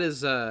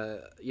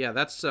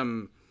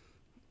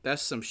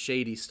some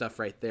shady stuff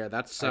right there.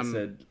 That's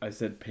some... I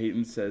said,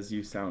 Peyton says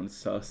you sound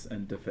sus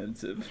and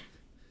defensive.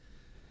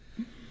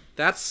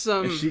 That's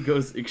some... And she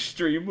goes,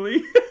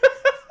 extremely?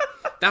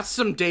 That's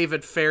some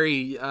David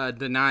Ferry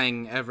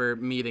denying ever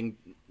meeting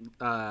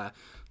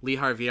Lee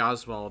Harvey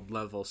Oswald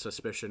level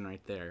suspicion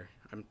right there.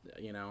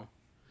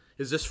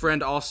 Is this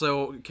friend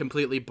also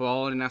completely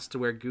bald and has to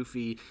wear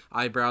goofy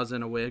eyebrows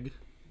and a wig?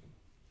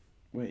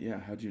 Wait, yeah,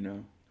 how'd you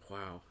know?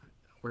 Wow.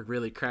 We're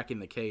really cracking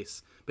the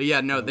case. But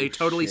yeah, no, they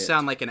totally shit.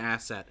 sound like an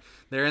asset.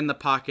 They're in the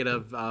pocket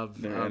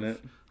They're in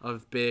it.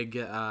 of big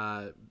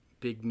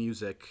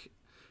music.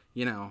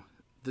 You know,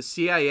 the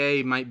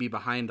CIA might be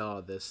behind all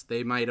of this.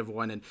 They might have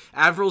wanted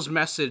Avril's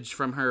message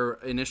from her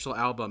initial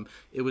album.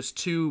 It was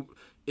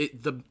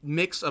the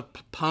mix of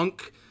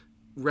punk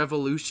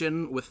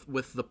revolution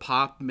with the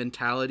pop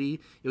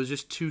mentality. It was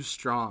just too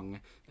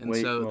strong, and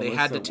Wait, so they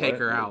had to Melissa, take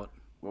what? her out.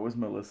 What was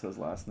Melissa's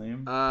last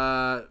name?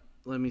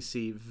 Let me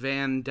see.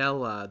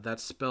 Vandella.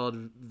 That's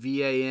spelled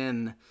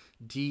Vandella.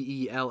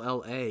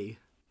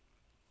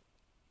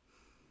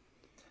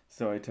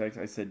 So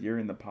I said, "You're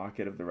in the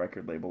pocket of the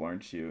record label,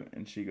 aren't you?"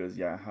 And she goes,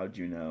 "Yeah, how'd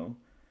you know?"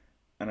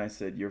 And I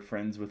said, "You're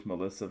friends with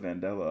Melissa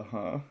Vandella,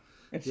 huh?"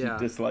 And she Yeah.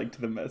 disliked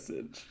the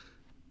message.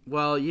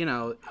 Well, you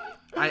know,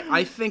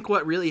 I think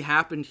what really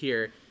happened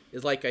here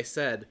is, like I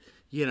said,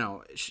 you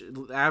know,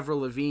 Avril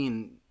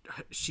Lavigne,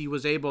 she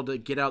was able to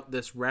get out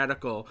this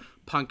radical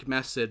punk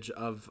message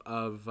of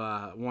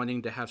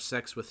wanting to have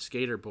sex with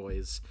skater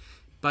boys,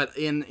 but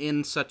in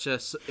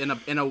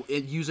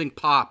using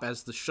pop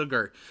as the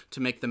sugar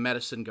to make the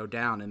medicine go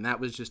down, and that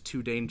was just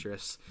too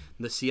dangerous.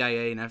 The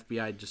CIA and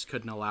FBI just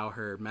couldn't allow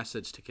her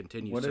message to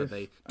continue,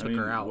 they took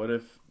her out.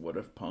 What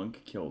if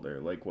punk killed her?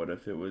 Like, what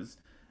if it was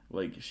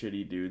like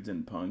shitty dudes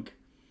in punk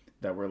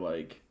that were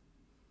like,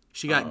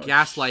 She got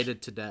gaslighted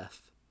to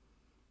death.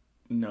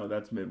 no,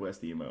 that's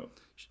Midwest emo.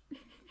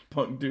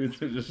 Punk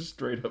dudes are just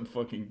straight up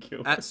fucking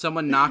killed.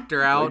 Someone knocked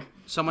her out.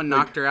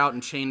 Knocked her out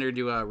and chained her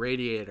to a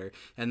radiator,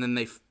 and then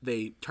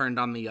they turned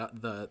on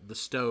the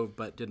stove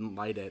but didn't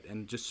light it,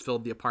 and just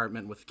filled the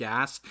apartment with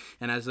gas.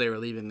 And as they were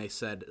leaving, they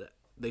said,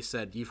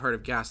 "You've heard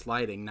of gas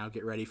lighting. Now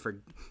get ready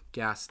for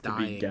gas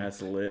dying." Be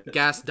gaslit.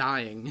 Gas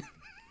dying.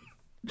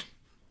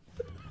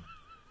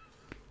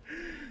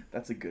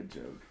 That's a good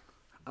joke.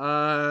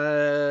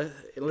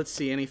 Let's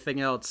see,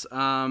 anything else?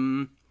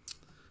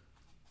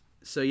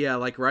 So yeah,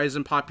 like rise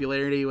in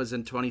popularity was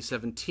in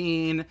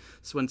 2017.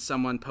 It's when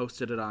someone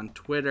posted it on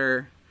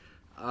Twitter.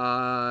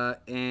 And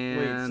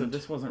Wait, so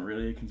this wasn't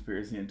really a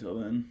conspiracy until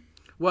then?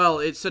 well,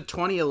 it said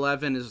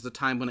 2011 is the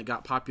time when it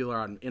got popular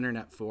on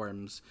internet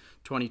forums.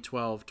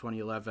 2012,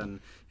 2011,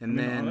 and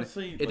then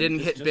honestly, it didn't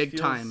hit big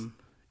time.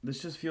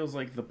 This just feels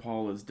like the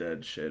Paul is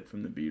dead shit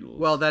from the Beatles.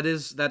 Well,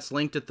 that's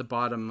linked at the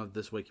bottom of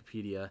this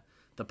Wikipedia.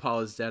 The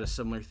Paul is dead, a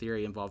similar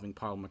theory involving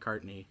Paul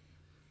McCartney.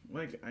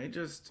 like,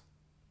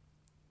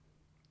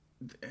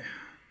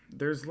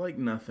 there's like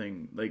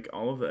nothing. Like,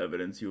 all of the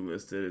evidence you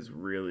listed is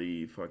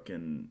really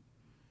fucking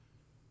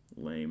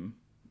lame.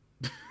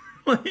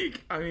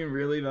 Like, I mean,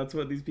 really, that's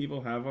what these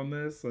people have on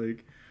this?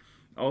 Like,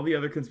 all the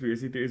other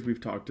conspiracy theories we've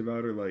talked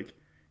about are like,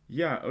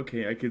 yeah,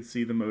 okay, I could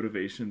see the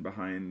motivation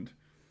behind,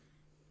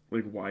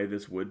 like, why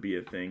this would be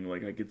a thing.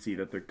 Like, I could see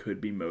that there could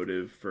be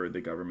motive for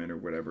the government or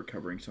whatever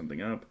covering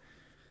something up.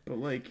 But,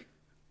 like...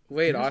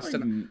 Wait, there's,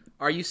 Austin,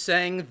 are you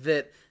saying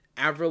that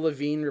Avril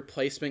Lavigne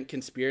replacement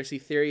conspiracy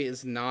theory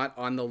is not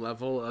on the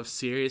level of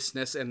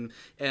seriousness and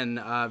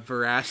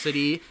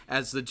veracity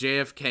as the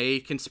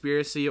JFK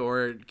conspiracy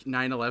or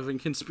 9/11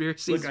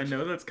 conspiracies? Look, I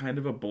know that's kind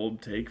of a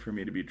bold take for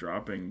me to be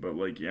dropping, but,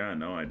 like, yeah,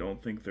 no, I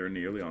don't think they're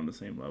nearly on the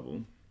same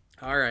level.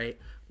 All right.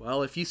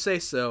 Well, if you say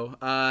so,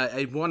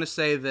 I want to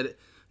say that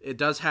it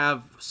does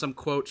have some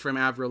quotes from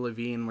Avril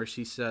Lavigne where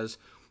she says,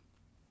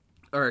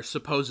 or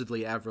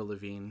supposedly Avril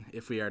Lavigne,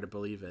 if we are to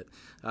believe it.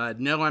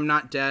 No, I'm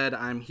not dead.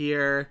 I'm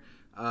here.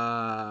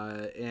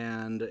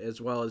 And as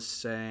well as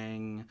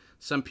saying,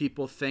 some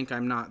people think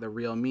I'm not the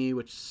real me,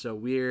 which is so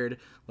weird.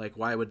 Like,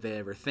 why would they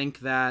ever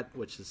think that?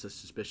 Which is a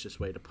suspicious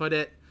way to put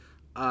it.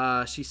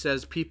 She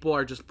says people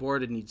are just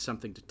bored and need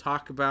something to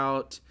talk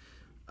about.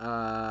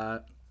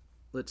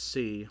 Let's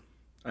see.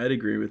 I'd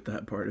agree with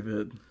that part of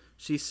it.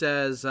 She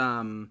says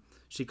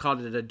she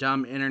called it a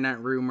dumb internet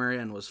rumor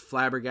and was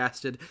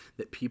flabbergasted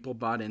that people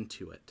bought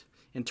into it.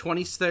 In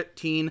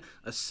 2013,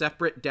 a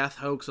separate death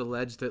hoax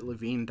alleged that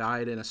Lavigne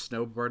died in a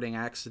snowboarding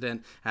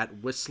accident at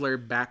Whistler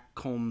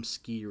Backcombe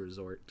Ski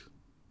Resort.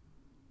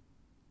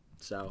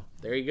 So,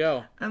 there you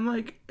go. And,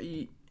 like,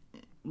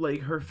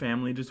 her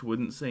family just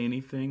wouldn't say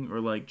anything,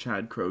 or, like,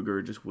 Chad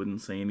Kroeger just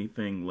wouldn't say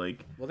anything,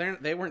 like... Well,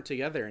 they weren't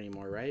together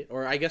anymore, right?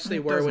 Or I guess they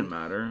were doesn't when...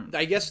 matter.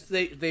 I guess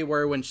they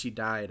were when she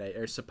died,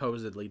 or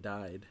supposedly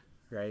died,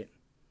 right?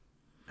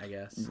 I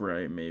guess.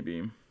 Right,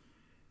 maybe.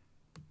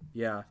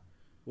 Yeah.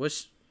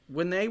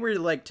 When they were,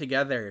 like,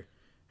 together,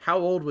 how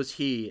old was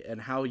he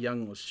and how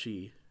young was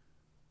she?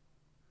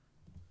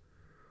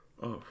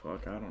 Oh,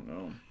 fuck, I don't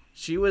know.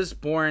 She was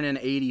born in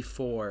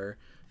 1984,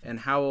 and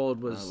how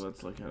old was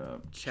Let's look it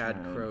up. Chad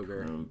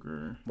Kroeger?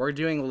 Kroeger. We're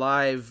doing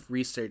live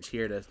research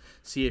here to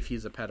see if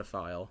he's a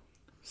pedophile.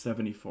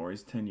 74,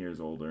 he's 10 years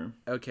older.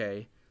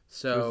 Okay,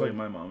 So it's so... like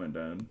my mom and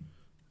dad.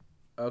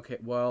 Okay,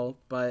 well,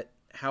 but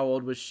how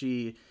old was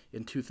she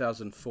in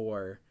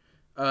 2004?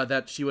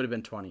 That she would have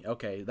been 20.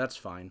 Okay, that's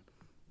fine.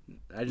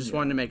 I just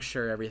wanted to make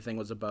sure everything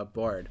was above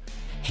board.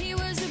 He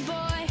was a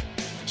boy,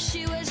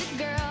 she was a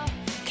girl.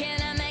 Can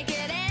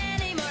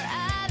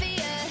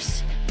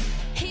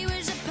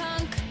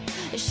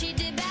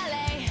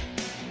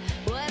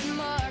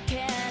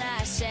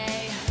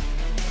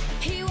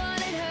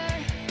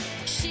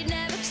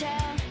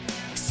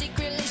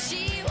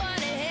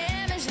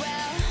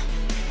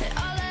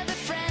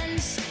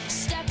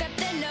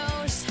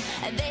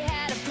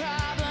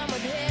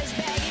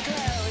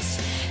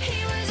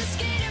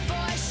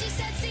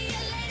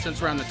since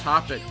we're on the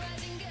topic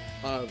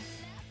of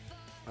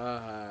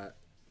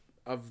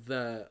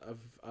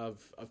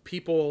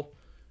people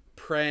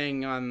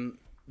preying on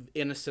the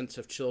innocence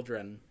of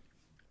children,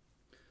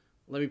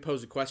 let me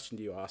pose a question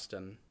to you,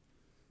 Austin.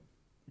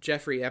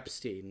 Jeffrey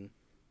Epstein,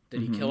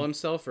 did he kill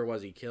himself or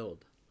was he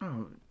killed?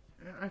 Oh,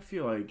 I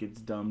feel like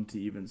it's dumb to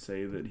even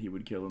say that he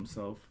would kill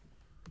himself.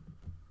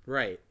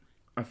 Right.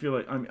 I feel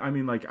like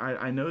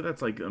I know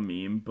that's like a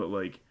meme, but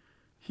like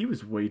he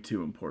was way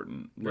too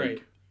important. Like,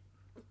 Right.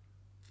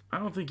 I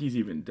don't think he's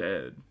even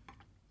dead.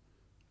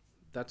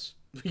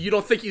 You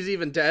don't think he's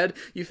even dead?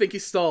 You think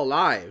he's still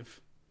alive?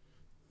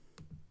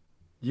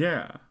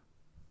 Yeah.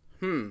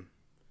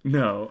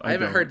 No, I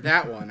haven't don't. heard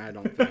that one, I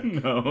don't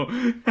think. No.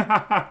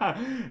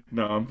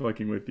 No, I'm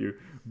fucking with you.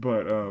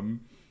 But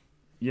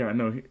yeah,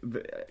 no,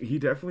 he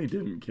definitely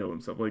didn't kill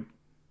himself, like,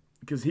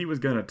 because he was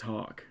gonna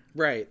talk.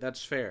 Right,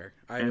 that's fair.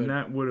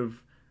 That would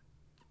have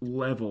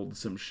leveled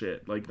some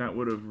shit. Like, that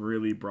would have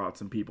really brought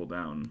some people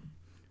down.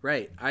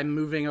 Right. I'm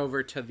moving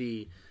over to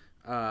the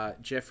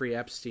Jeffrey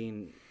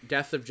Epstein,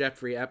 Death of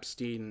Jeffrey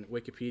Epstein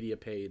Wikipedia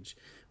page,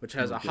 which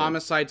has a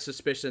homicide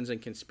suspicions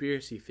and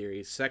conspiracy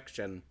theories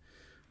section.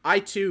 I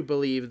too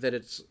believe that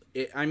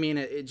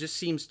it just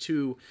seems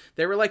too,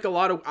 there were like a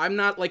lot of, I'm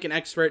not like an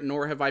expert,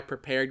 nor have I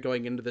prepared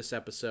going into this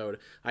episode.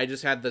 I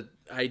just had the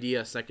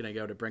idea a second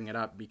ago to bring it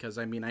up because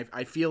I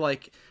feel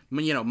like,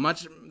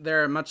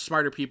 there are much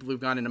smarter people who've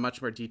gone into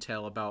much more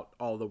detail about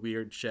all the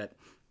weird shit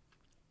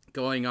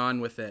going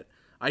on with it.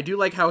 I do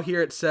like how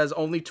here it says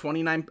only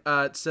 29,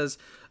 it says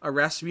a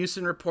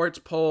Rasmussen Reports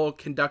poll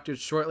conducted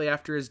shortly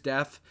after his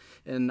death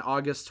in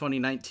August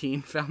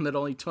 2019 found that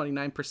only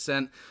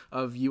 29%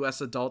 of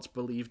U.S. adults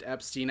believed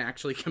Epstein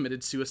actually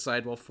committed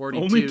suicide, while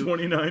 42 Only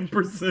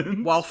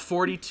 29%? While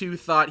 42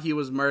 thought he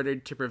was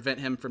murdered to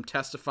prevent him from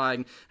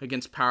testifying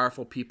against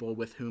powerful people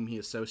with whom he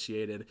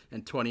associated,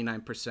 and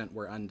 29%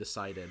 were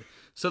undecided.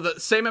 So the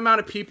same amount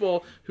of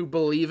people who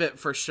believe it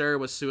for sure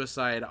was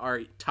suicide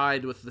are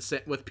tied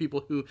with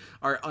people who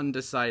are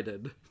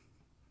undecided,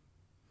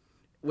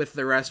 with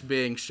the rest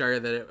being sure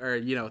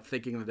that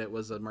thinking that it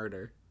was a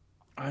murder.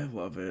 I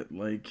love it.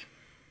 Like,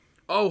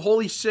 oh,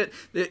 holy shit.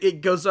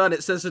 It goes on.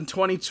 It says in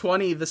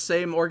 2020, the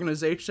same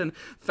organization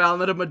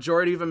found that a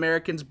majority of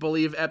Americans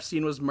believe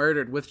Epstein was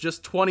murdered, with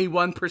just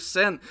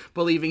 21%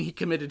 believing he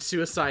committed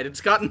suicide.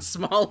 It's gotten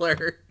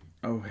smaller.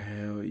 oh,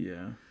 hell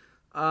yeah.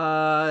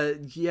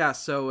 Yeah,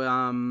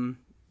 so,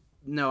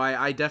 no,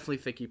 I definitely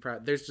think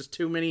there's just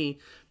too many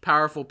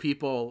powerful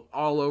people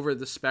all over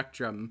the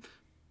spectrum,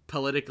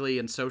 politically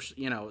and social,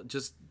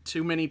 just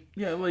too many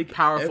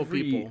powerful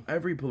people.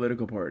 Every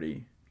political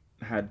party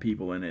had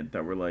people in it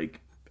that were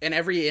like, in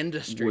every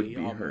industry, would be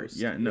almost. hurt.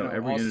 Yeah, no,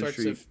 every all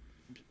industry. sorts of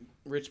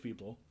rich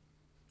people.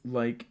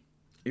 Like,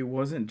 it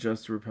wasn't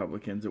just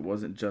Republicans, it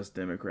wasn't just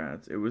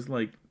Democrats. It was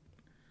like,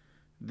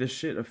 this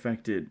shit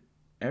affected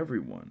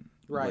everyone.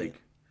 Right.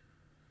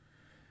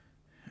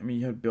 Like,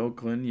 you had Bill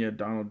Clinton, you had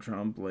Donald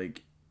Trump,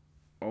 like,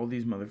 all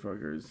these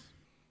motherfuckers.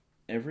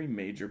 Every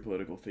major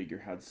political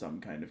figure had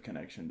some kind of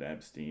connection to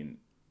Epstein.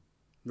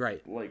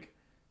 Right. Like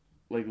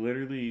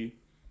literally,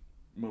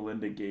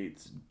 Melinda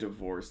Gates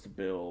divorced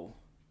Bill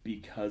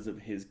because of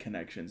his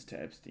connections to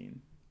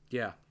Epstein.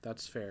 Yeah,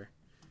 that's fair.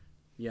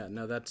 Yeah,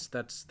 no,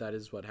 that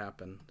is what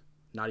happened.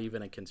 Not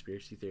even a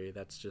conspiracy theory.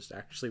 That's just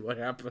actually what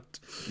happened.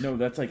 No,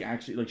 that's like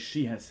actually, like,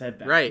 she has said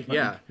that. Right. Like,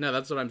 yeah. No,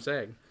 that's what I'm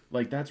saying.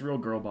 Like, that's real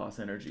girl boss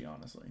energy,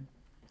 honestly.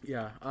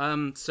 Yeah.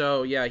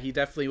 So yeah, he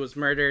definitely was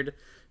murdered.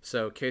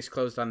 So case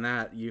closed on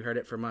that. You heard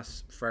it from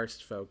us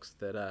first, folks.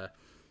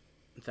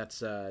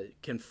 That's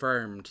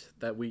confirmed.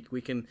 That we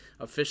can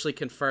officially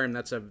confirm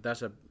that's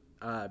a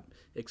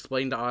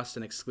Explain to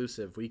Austin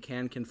exclusive. We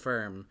can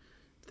confirm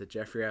that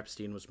Jeffrey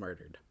Epstein was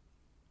murdered.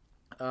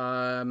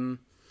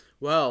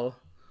 Well,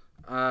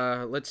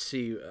 let's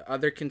see.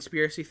 Other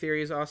conspiracy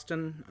theories,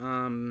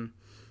 Austin.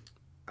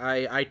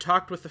 I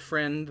talked with a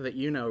friend that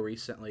you know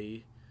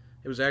recently.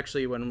 It was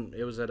actually when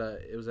it was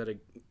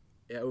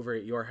over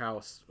at your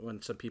house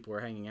when some people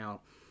were hanging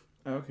out.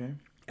 Okay.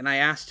 And I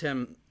asked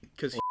him,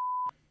 because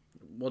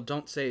well,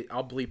 don't say,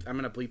 I'm going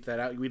to bleep that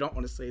out. We don't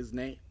want to say his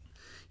name.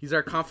 He's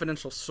our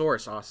confidential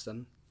source,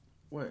 Austin.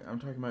 What? I'm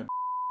talking about...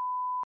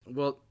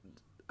 Well,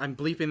 I'm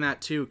bleeping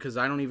that too, because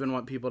I don't even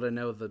want people to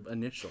know the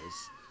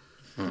initials.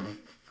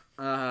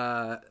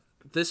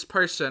 This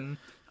person,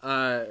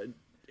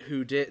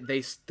 who did,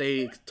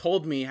 they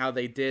told me how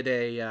they did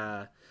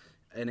an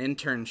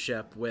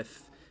internship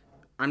with,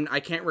 I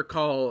can't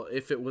recall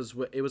if it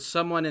was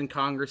someone in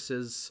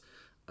Congress's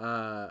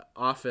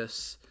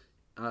office,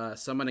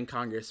 someone in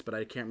Congress, but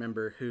I can't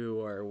remember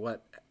who or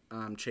what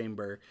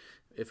chamber,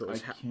 if it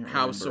was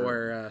House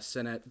or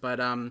Senate. But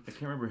I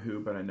can't remember who,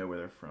 but I know where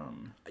they're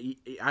from.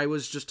 I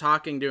was just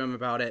talking to him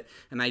about it,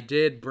 and I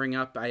did bring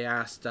up, I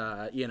asked,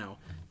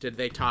 did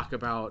they talk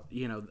about,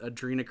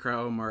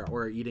 adrenochrome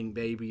or eating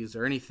babies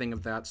or anything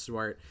of that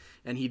sort?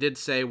 And he did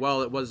say,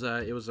 well, it was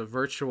a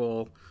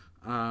virtual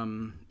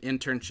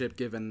internship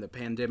given the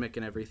pandemic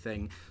and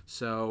everything.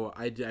 So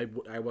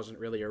I wasn't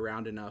really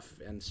around enough.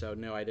 And so,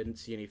 no, I didn't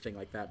see anything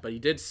like that. But he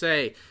did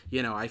say,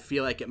 I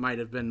feel like it might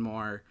have been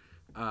more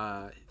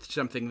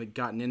something that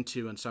gotten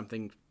into and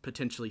something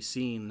potentially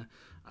seen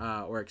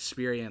or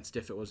experienced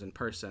if it was in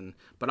person.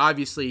 But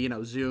obviously,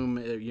 Zoom,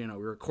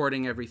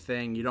 recording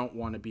everything. You don't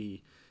want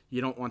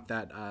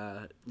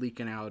that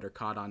leaking out or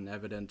caught on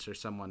evidence or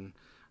someone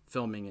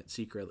filming it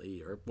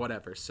secretly or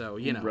whatever. So,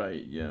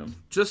 Right, yeah.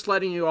 just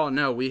letting you all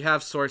know, we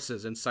have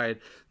sources inside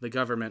the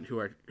government who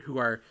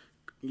are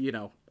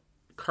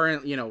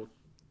currently,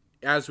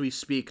 as we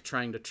speak,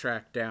 trying to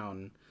track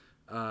down,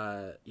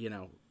 the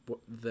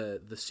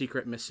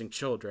secret missing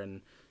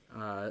children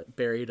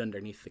buried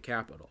underneath the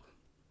Capitol.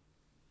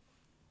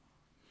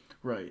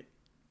 Right.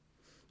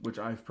 Which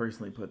I've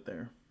personally put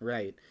there.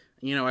 Right.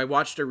 I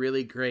watched a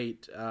really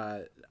great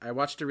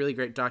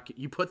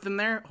You put them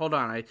there? Hold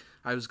on.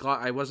 I was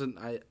glad I wasn't.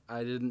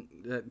 I didn't.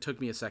 It took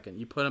me a second.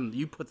 You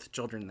put the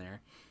children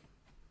there.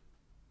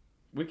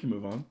 We can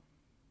move on.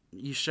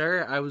 You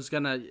sure? I was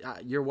gonna.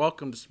 You're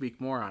welcome to speak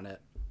more on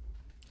it.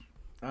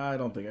 I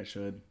don't think I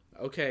should.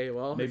 Okay.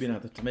 Well, Maybe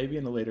not. Maybe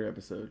in a later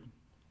episode.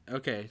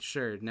 Okay.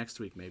 Sure. Next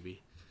week,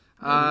 maybe.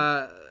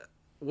 I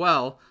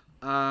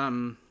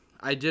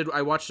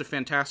watched a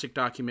fantastic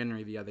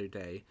documentary the other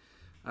day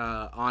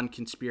on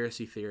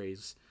conspiracy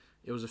theories.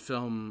 It was a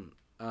film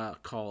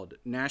called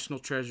National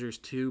Treasures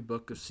 2: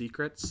 Book of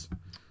Secrets.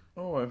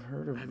 Oh, I've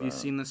heard of that. Have you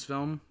seen this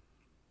film?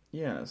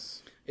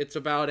 Yes. It's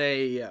about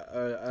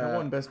That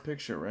won Best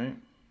Picture, right?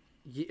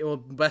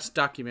 best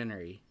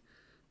documentary.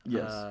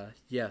 Yes.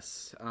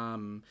 Yes.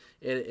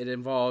 It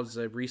involves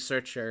a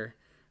researcher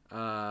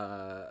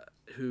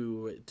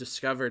who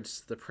discovered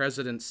the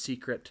president's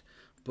secret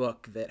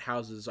book that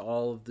houses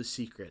all of the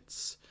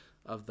secrets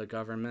of the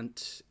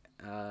government,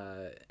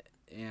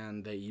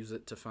 and they use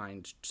it to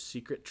find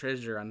secret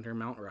treasure under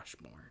Mount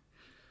Rushmore.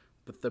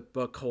 But the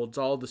book holds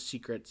all the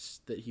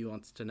secrets that he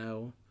wants to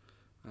know.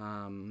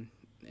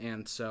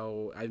 And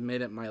so I've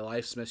made it my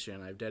life's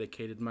mission. I've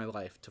dedicated my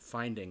life to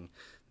finding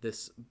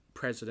this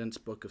president's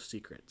book of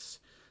secrets.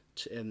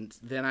 And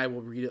then I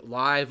will read it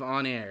live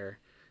on air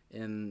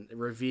and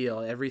reveal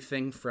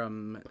everything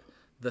from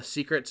the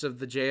secrets of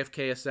the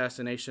JFK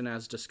assassination,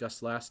 as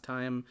discussed last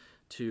time,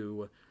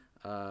 to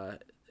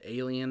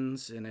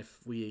aliens and if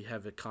we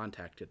have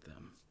contacted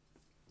them.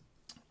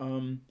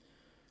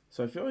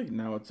 So I feel like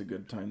now it's a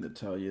good time to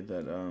tell you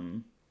that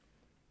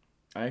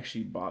I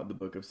actually bought the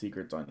Book of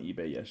Secrets on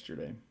eBay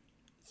yesterday.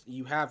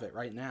 You have it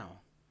right now.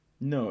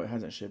 No, it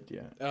hasn't shipped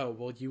yet. Oh,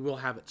 well, you will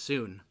have it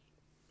soon.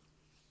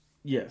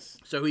 Yes.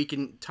 So we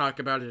can talk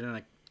about it in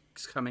a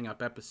coming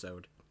up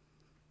episode.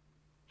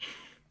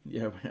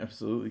 Yeah, we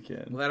absolutely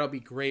can. Well, that'll be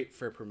great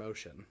for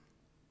promotion.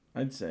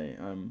 I'd say.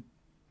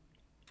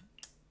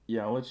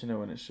 Yeah, I'll let you know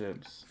when it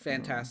ships.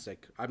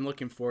 Fantastic. I'm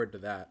looking forward to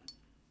that.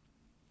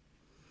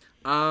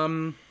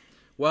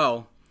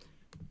 Well,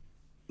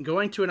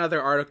 going to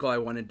another article I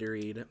wanted to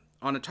read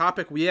on a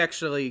topic we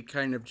actually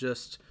kind of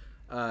just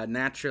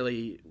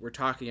naturally were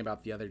talking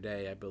about the other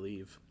day, I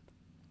believe.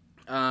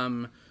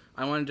 I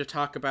wanted to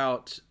talk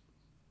about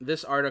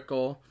this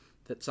article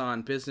that's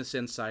on Business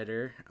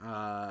Insider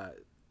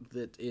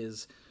that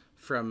is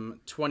from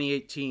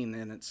 2018,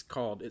 and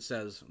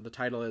the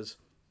title is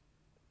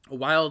 "A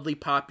Wildly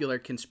Popular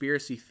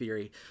Conspiracy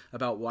Theory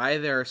About Why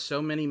There Are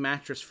So Many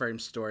Mattress Firm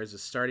Stores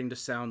is Starting to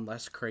Sound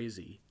Less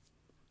Crazy."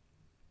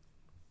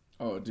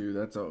 Oh, dude,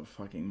 that's a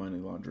fucking money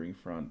laundering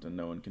front, and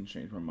no one can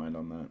change my mind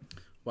on that.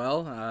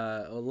 Well,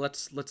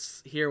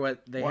 let's hear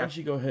what they Why have. don't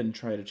you go ahead and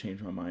try to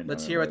change my mind?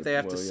 Let's on hear it, what they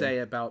have to will ya? say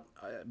about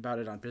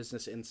it on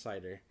Business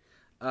Insider.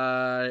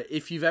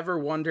 If you've ever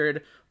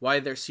wondered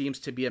why there seems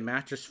to be a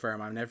mattress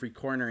firm on every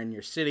corner in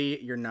your city,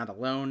 you're not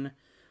alone.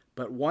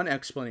 But one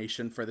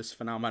explanation for this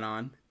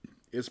phenomenon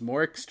is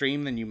more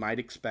extreme than you might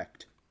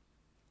expect.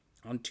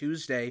 On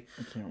Tuesday,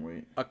 I can't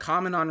wait. a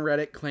comment on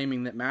Reddit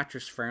claiming that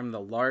Mattress Firm, the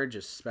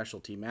largest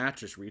specialty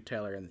mattress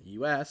retailer in the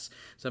U.S.,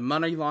 is a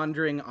money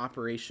laundering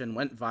operation,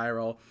 went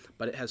viral,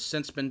 but it has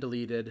since been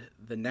deleted,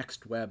 the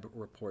Next Web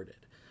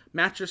reported.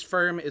 Mattress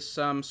Firm is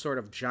some sort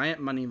of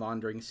giant money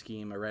laundering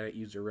scheme, a Reddit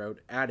user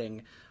wrote,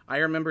 adding, "I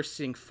remember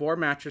seeing 4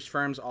 mattress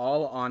firms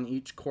all on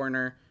each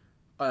corner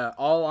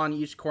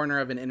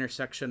of an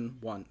intersection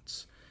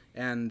once,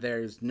 and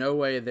there's no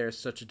way there's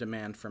such a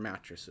demand for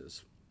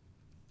mattresses."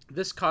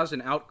 This caused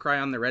an outcry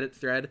on the Reddit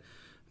thread.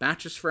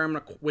 Mattress Firm,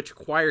 which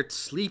acquired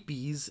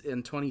Sleepy's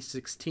in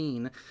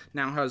 2016,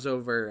 now has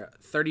over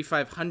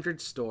 3,500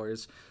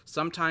 stores,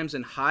 sometimes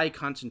in high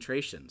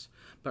concentrations.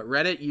 But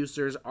Reddit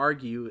users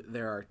argue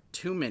there are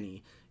too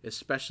many,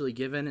 especially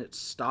given it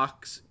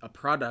stocks a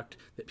product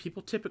that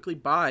people typically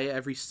buy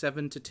every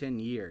 7 to 10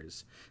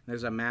 years.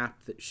 There's a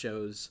map that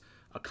shows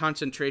a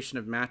concentration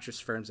of mattress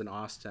firms in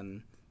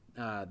Austin,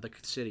 the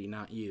city,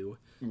 not you.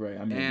 Right,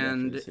 I'm in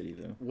And the city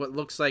though. what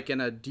looks like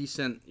in a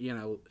decent,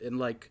 in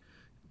like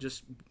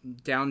just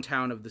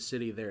downtown of the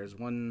city, there's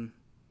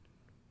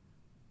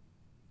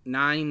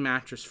 9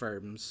 mattress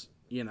firms,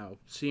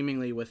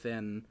 seemingly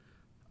within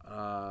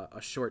a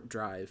short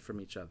drive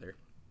from each other.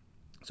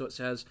 So it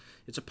says,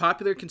 it's a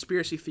popular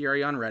conspiracy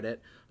theory on Reddit,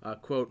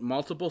 quote,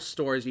 multiple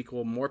stores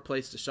equal more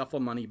place to shuffle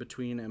money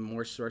between and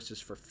more sources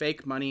for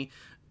fake money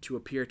to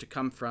appear to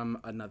come from,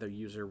 another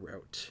user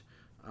wrote.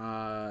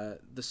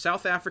 The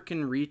South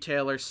African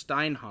retailer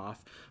Steinhoff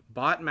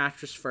bought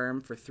Mattress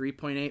Firm for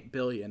 $3.8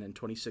 billion in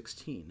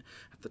 2016.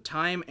 At the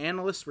time,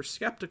 analysts were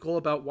skeptical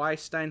about why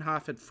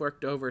Steinhoff had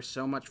forked over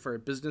so much for a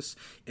business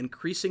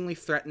increasingly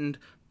threatened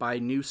by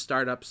new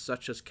startups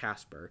such as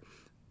Casper.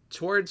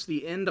 Towards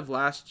the end of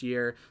last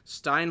year,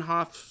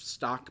 Steinhoff's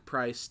stock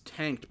price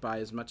tanked by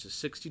as much as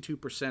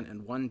 62%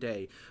 in one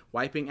day,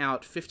 wiping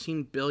out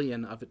 $15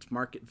 billion of its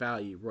market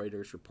value,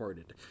 Reuters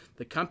reported.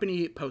 The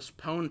company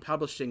postponed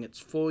publishing its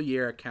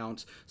full-year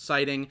accounts,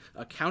 citing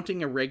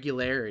accounting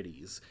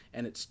irregularities,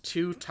 and its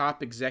 2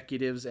 top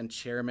executives and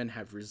chairman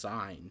have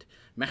resigned.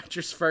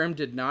 Mattress Firm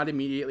did not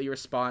immediately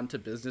respond to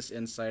Business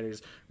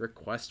Insider's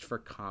request for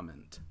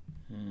comment.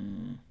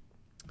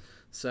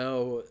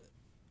 So,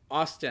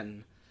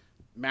 Austin,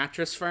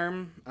 Mattress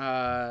Firm,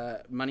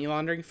 money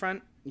laundering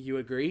front, you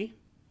agree?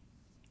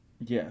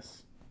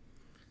 Yes.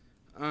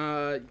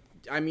 I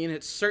mean,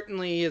 it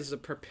certainly is a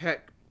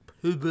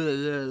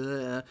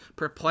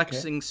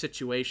perplexing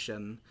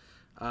situation,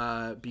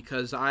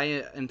 because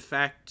I, in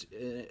fact,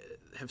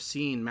 have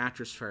seen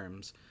Mattress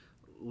Firms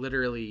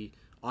literally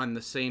on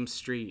the same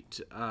street,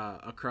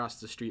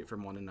 across the street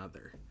from one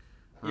another.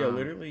 Yeah,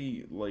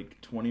 literally like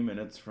 20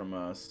 minutes from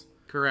us.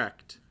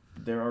 Correct.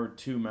 There are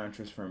 2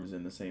 Mattress Firms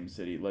in the same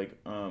city. Like,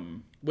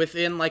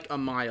 Within like a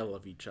mile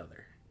of each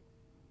other,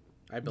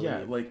 I believe.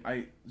 yeah,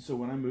 like so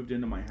when I moved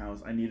into my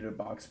house, I needed a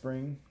box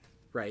spring.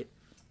 Right.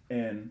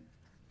 And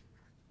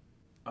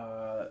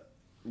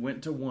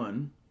went to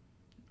one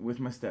with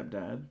my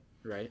stepdad.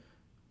 Right.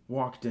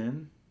 Walked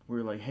in. We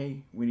were like,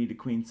 hey, we need a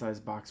queen size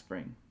box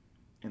spring.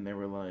 And they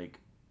were like,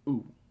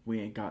 ooh,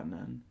 we ain't got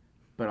none.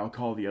 But I'll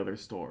call the other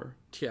store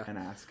and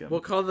ask them.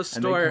 We'll call the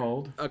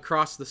store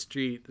across the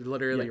street,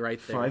 literally right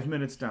there. 5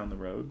 minutes down the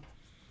road.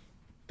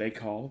 They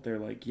call. They're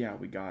like, yeah,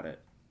 we got it.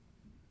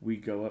 We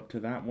go up to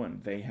that one.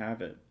 They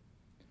have it.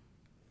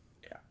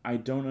 I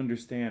don't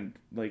understand.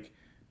 Like,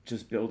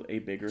 just build a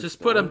bigger Just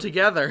store. put them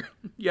together.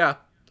 Yeah.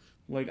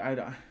 Like,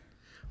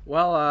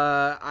 Well,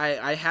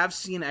 I have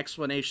seen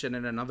explanation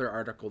in another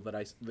article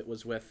that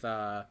was with,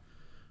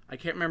 I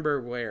can't remember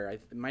where.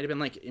 It might have been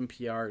like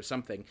NPR or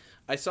something.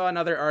 I saw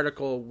another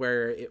article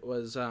where it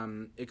was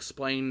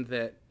explained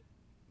that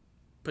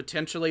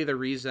potentially the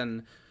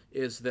reason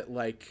is that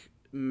like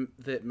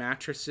that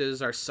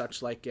mattresses are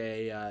such like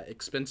a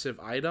expensive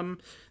item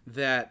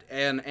that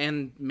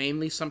and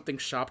mainly something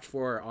shopped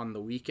for on the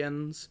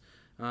weekends.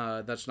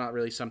 That's not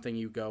really something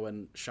you go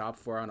and shop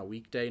for on a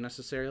weekday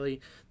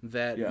necessarily.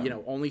 That, you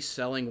know, only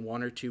selling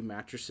 1 or 2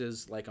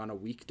 mattresses like on a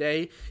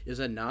weekday is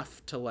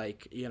enough to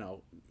like, you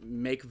know,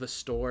 make the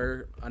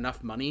store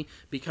enough money,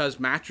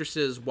 because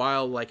mattresses,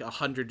 while like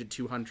 $100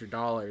 to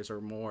 $200 or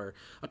more,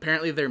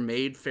 apparently they're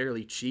made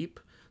fairly cheap.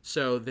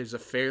 So there's a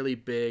fairly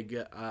big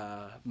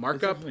markup.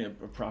 It's definitely a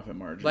profit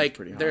margin. Like,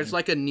 pretty high. there's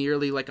like a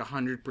nearly like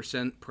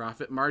 100%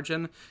 profit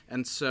margin,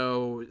 and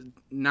so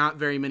not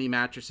very many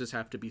mattresses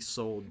have to be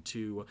sold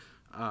to,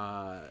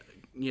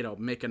 you know,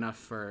 make enough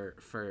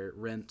for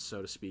rent,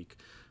 so to speak.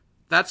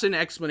 That's an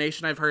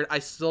explanation I've heard. I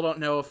still don't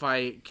know if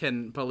I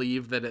can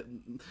believe that it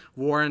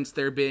warrants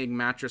there being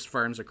Mattress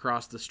Firms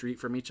across the street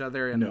from each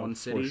other in one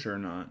city. For sure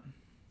not.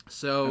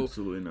 So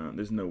absolutely not.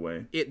 There's no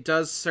way. It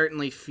does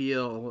certainly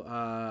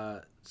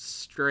feel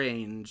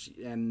strange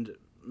and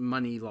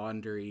money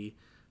laundery.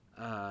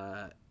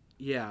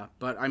 Yeah,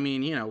 but I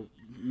mean, you know,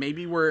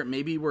 maybe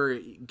we're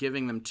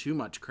giving them too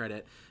much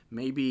credit.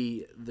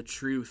 Maybe the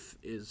truth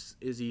is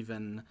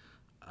even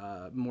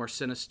more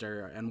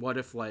sinister. And what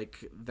if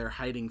like they're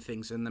hiding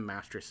things in the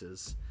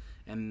mattresses,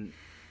 and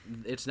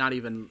it's not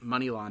even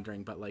money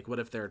laundering, but like what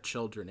if there are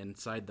children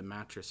inside the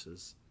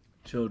mattresses?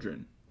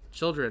 Children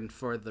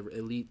for the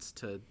elites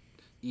to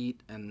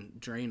eat and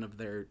drain of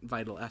their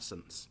vital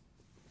essence.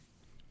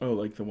 Oh,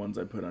 like the ones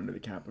I put under the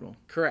Capitol.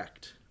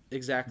 Correct.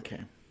 Exactly.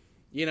 Okay.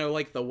 You know,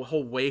 like the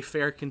whole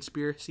Wayfair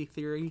conspiracy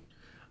theory.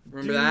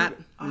 Remember that?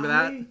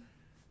 That?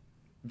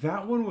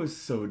 That one was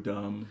so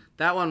dumb.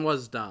 That one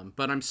was dumb.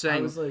 But I'm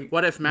saying, like,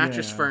 what if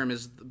Mattress Firm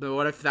is...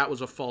 What if that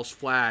was a false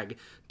flag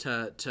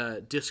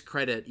to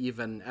discredit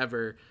even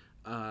ever,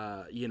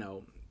 you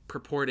know,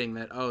 purporting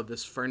that, oh,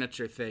 this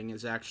furniture thing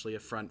is actually a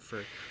front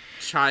for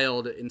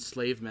child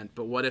enslavement.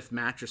 But what if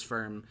Mattress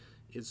Firm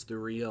is the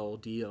real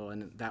deal,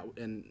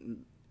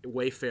 and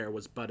Wayfair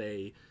was but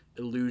a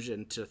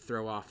illusion to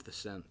throw off the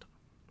scent?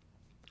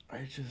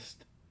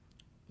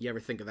 You ever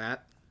think of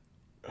that?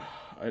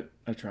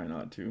 I try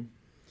not to.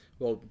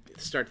 Well,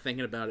 start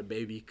thinking about it,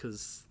 baby,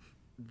 because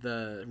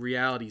the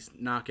reality's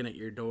knocking at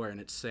your door and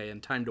it's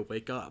saying, time to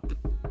wake up.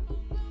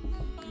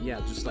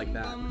 Yeah, just like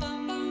that.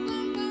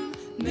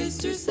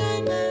 Mr.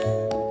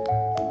 Sandman,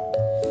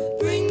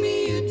 bring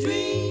me a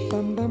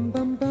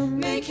dream.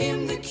 Make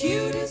him the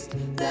cutest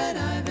that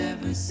I've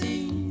ever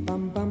seen.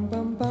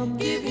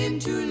 Give him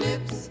 2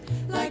 lips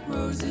like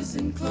roses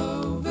and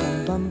clover.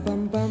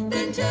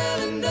 Then tell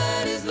him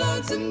that his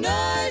lonesome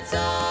nights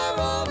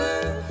are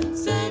over.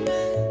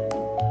 Sandman,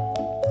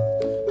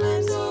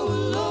 I'm so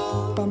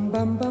alone.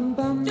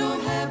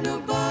 Don't have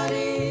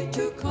nobody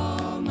to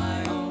call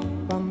my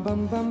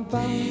own.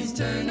 Please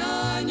turn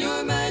on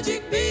your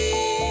magic beam.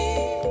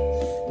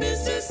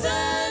 Mr.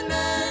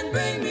 Sandman,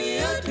 bring me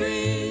a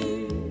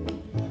dream.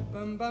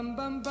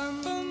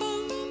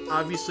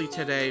 Obviously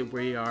today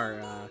we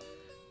are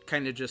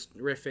kind of just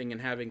riffing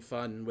and having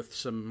fun with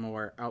some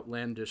more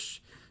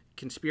outlandish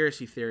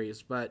conspiracy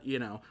theories, but, you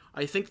know,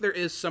 I think there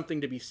is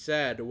something to be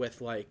said with,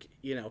 like,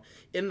 you know,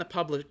 in the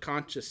public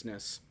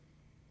consciousness,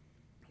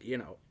 you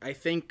know, I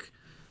think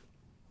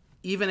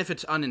even if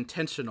it's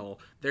unintentional,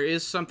 there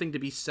is something to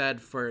be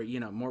said for, you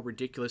know, more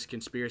ridiculous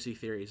conspiracy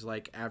theories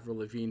like Avril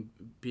Lavigne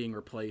being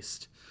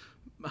replaced,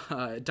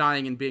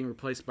 dying and being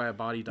replaced by a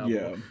body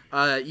double,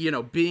 you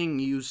know, being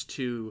used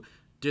to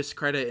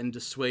discredit and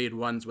dissuade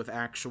ones with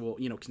actual,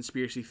 you know,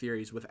 conspiracy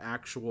theories with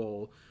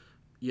actual,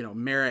 you know,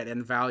 merit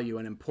and value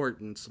and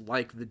importance,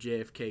 like the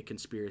JFK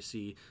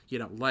conspiracy, you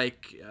know,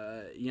 like,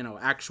 you know,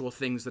 actual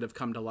things that have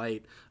come to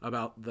light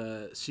about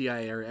the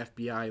CIA or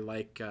FBI,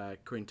 like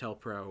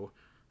COINTELPRO,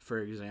 for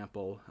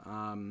example,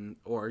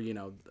 or, you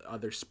know,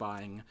 other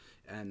spying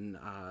and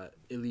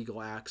illegal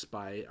acts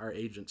by our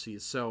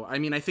agencies. So, I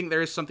mean, I think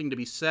there is something to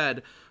be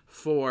said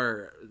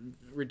for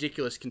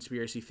ridiculous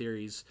conspiracy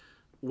theories,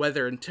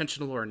 whether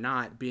intentional or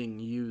not, being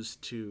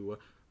used to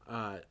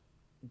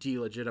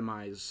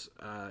delegitimize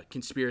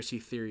conspiracy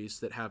theories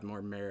that have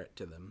more merit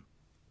to them.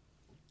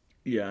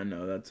 Yeah,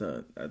 no,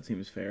 that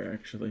seems fair,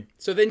 actually.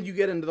 So then you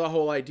get into the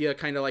whole idea,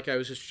 kind of like I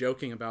was just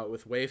joking about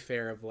with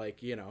Wayfair, of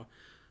like, you know,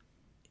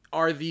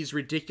 are these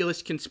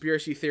ridiculous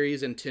conspiracy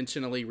theories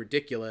intentionally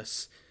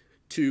ridiculous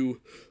to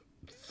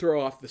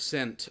throw off the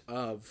scent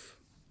of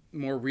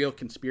more real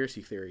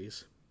conspiracy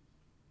theories?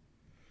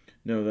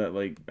 No, that,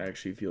 like,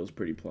 actually feels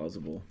pretty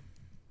plausible.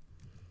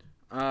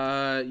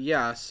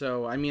 Yeah,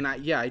 so, I mean,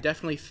 I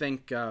definitely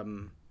think, at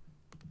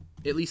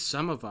least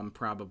some of them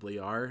probably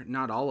are,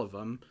 not all of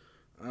them.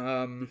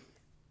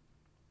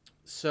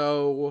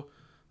 So,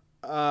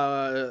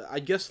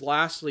 I guess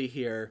lastly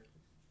here,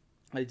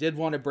 I did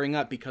want to bring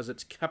up, because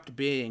it's kept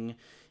being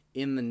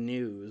in the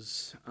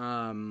news,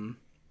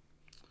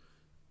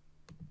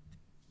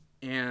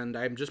 and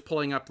I'm just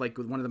pulling up, like,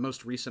 one of the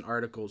most recent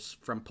articles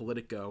from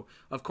Politico.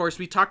 Of course,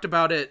 we talked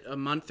about it a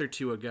month or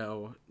two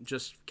ago,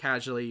 just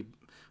casually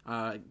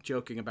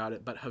joking about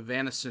it, but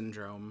Havana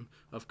Syndrome,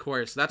 of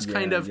course, that's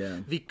kind of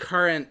the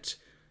current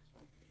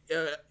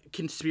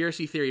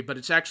conspiracy theory, but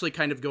it's actually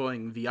kind of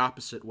going the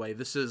opposite way.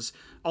 This is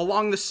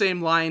along the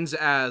same lines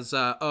as,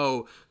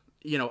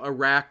 you know,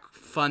 Iraq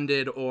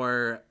funded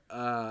or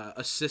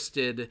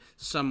assisted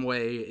some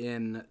way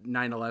in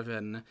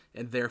 9/11,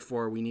 and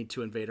therefore we need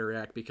to invade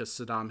Iraq because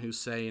Saddam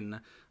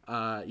Hussein,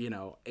 you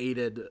know,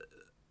 aided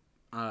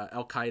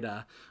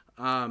Al-Qaeda.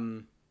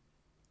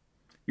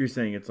 You're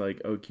saying it's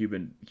like, oh, Cuba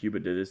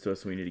did this to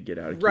us, so we need to get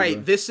out of Cuba.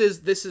 Right. This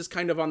is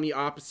kind of on the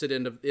opposite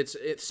end of it's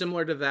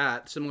similar to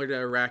that, similar to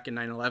Iraq and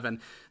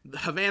 9/11. The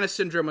Havana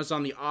Syndrome is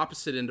on the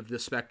opposite end of the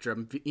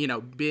spectrum, you know,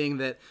 being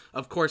that,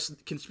 of course,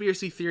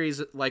 conspiracy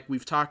theories like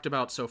we've talked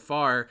about so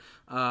far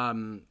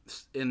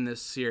in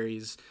this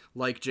series,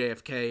 like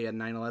JFK and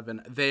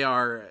 9/11, they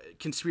are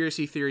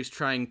conspiracy theories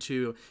trying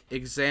to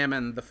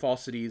examine the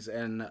falsities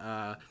and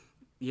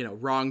you know,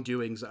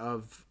 wrongdoings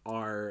of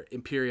our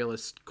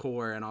imperialist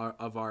core and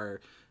of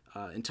our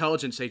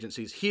intelligence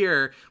agencies.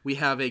 Here, we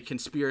have a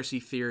conspiracy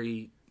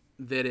theory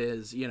that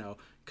is, you know,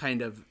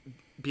 kind of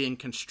being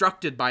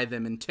constructed by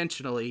them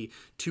intentionally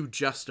to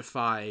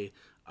justify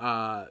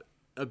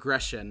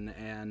aggression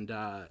and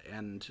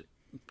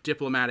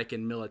diplomatic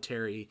and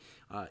military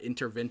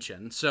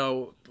intervention.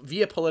 So,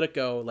 via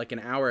Politico, like an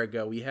hour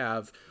ago, we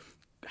have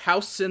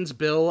House sends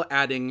bill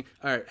aiding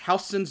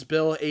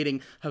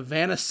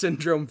Havana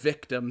Syndrome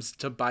victims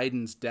to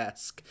Biden's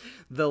desk.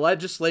 The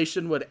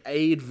legislation would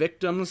aid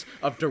victims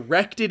of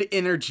directed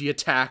energy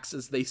attacks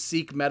as they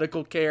seek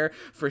medical care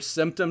for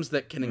symptoms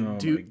that can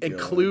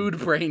include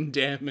brain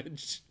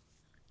damage.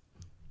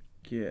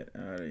 Get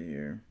out of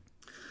here.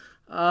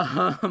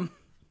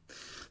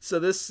 So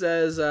this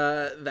says,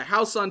 the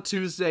House on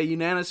Tuesday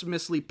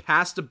unanimously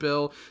passed a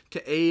bill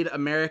to aid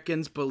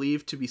Americans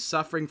believed to be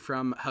suffering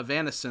from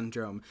Havana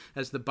Syndrome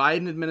as the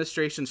Biden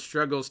administration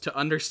struggles to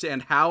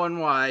understand how and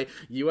why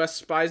U.S.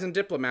 spies and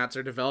diplomats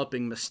are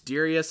developing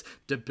mysterious,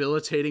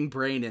 debilitating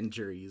brain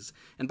injuries.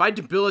 And by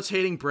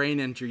debilitating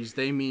brain injuries,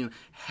 they mean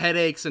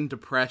headaches and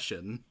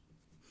depression.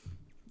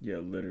 Yeah,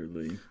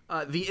 literally.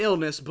 The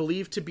illness,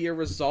 believed to be a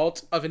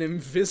result of an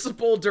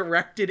invisible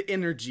directed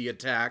energy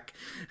attack,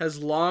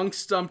 has long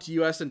stumped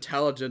U.S.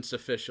 intelligence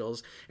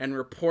officials, and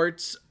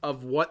reports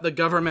of what the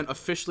government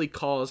officially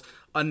calls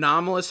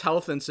anomalous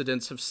health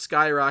incidents have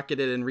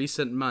skyrocketed in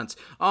recent months.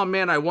 Oh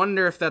man, I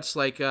wonder if that's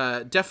like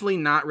definitely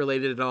not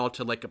related at all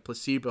to like a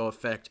placebo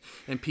effect,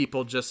 and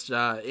people just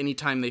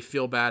anytime they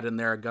feel bad and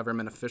they're a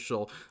government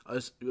official,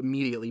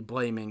 immediately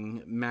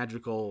blaming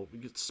magical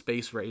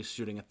space rays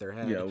shooting at their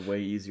head. Yeah,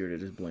 way easier to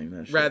just blame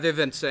that shit. Rather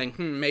than saying,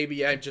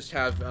 maybe I just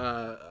have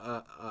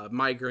a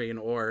migraine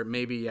or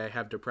maybe I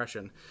have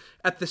depression.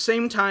 At the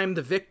same time,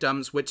 the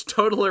victims, which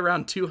total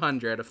around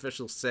 200,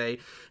 officials say,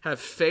 have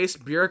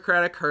faced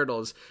bureaucratic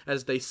hurdles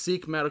as they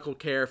seek medical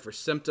care for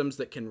symptoms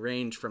that can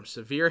range from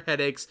severe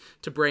headaches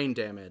to brain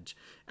damage.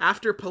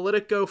 After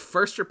Politico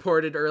first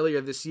reported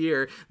earlier this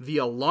year the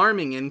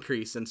alarming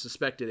increase in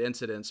suspected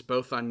incidents,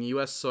 both on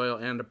U.S. soil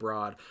and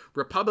abroad,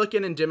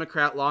 Republican and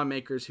Democrat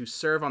lawmakers who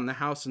serve on the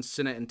House and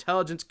Senate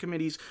Intelligence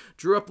Committees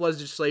drew up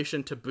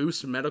legislation to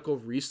boost medical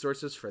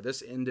resources for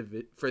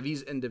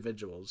these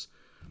individuals.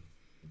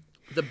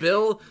 The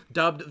bill,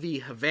 dubbed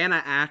the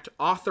Havana Act,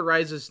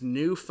 authorizes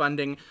new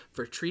funding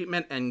for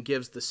treatment and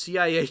gives the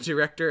CIA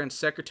Director and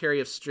Secretary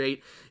of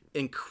State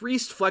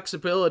increased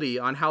flexibility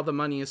on how the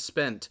money is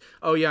spent.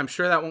 Oh yeah, I'm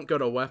sure that won't go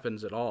to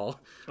weapons at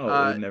all.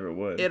 Oh, it never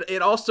would.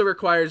 It also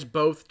requires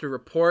both to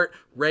report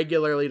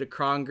regularly to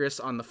Congress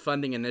on the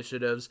funding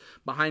initiatives.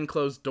 Behind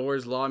closed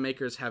doors,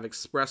 lawmakers have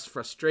expressed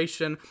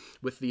frustration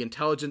with the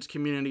intelligence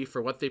community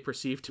for what they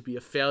perceive to be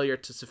a failure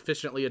to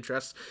sufficiently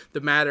address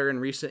the matter in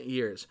recent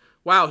years.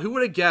 Wow, who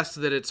would have guessed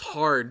that it's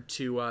hard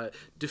to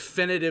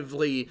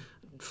definitively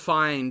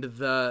find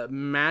the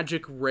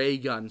magic ray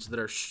guns that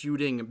are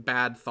shooting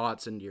bad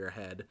thoughts into your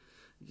head?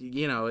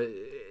 You know,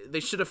 they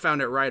should have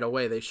found it right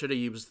away. They should have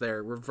used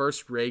their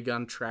reverse ray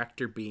gun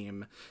tractor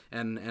beam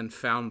and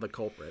found the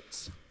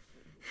culprits.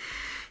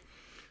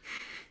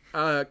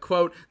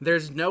 Quote,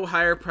 there's no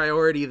higher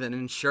priority than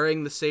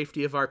ensuring the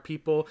safety of our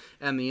people,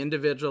 and the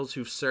individuals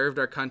who've served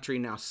our country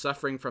now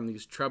suffering from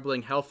these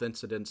troubling health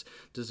incidents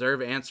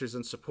deserve answers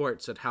and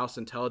support, said House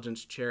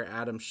Intelligence Chair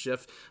Adam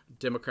Schiff,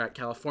 Democrat,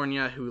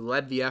 California, who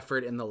led the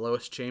effort in the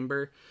lowest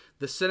chamber.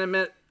 The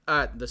Senate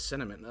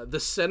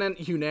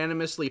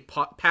unanimously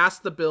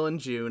passed the bill in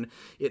June.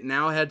 It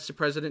now heads to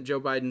President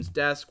Joe Biden's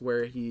desk,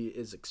 where he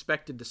is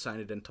expected to sign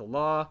it into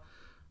law.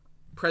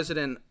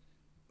 President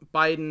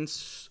Biden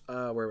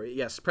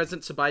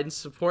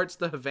supports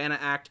the Havana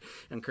Act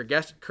and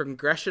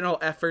congressional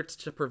efforts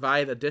to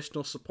provide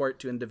additional support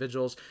to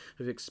individuals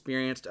who've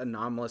experienced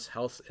anomalous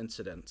health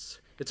incidents.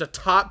 It's a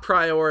top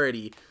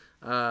priority,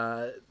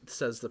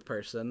 says the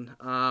person.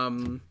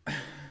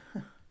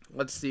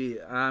 Let's see.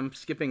 I'm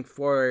skipping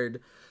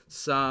forward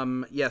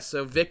some.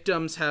 So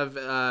victims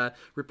have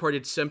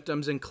reported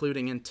symptoms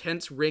including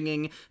intense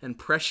ringing and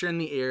pressure in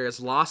the ears,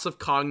 loss of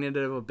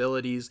cognitive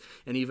abilities,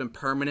 and even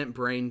permanent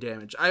brain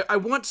damage. I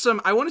want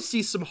to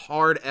see some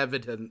hard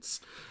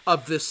evidence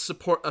of this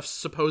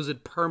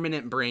supposed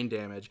permanent brain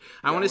damage.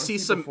 I want to see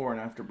some before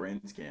and after brain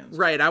scans.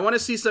 Right. I want to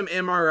see some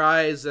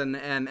MRIs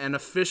and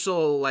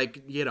official,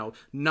 like, you know,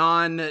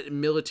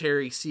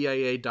 non-military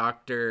CIA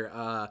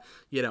doctor,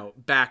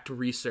 backed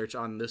research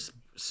on this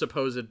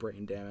supposed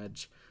brain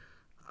damage.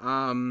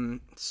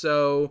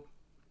 So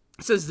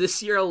it says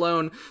this year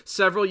alone,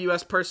 several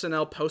U.S.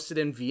 personnel posted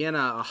in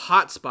Vienna, a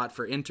hotspot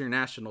for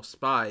international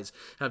spies,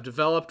 have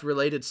developed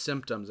related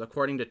symptoms,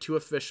 according to two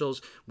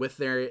officials with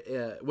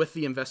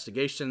the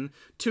investigation.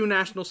 Two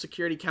National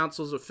Security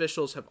Council's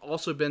officials have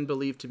also been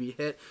believed to be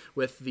hit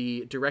with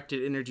the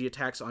directed energy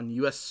attacks on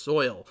U.S.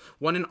 soil,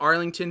 one in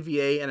Arlington,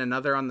 VA, and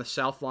another on the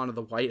south lawn of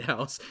the White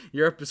House.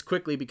 Europe is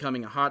quickly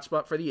becoming a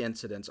hotspot for the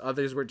incidents.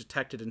 Others were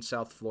detected in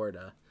South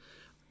Florida.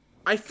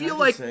 I feel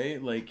like...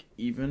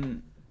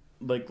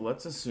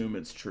 let's assume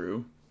it's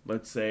true.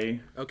 Let's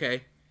say...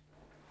 Okay.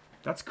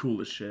 That's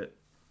cool as shit.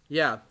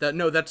 Yeah,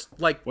 that's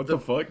like... What the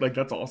fuck? Like,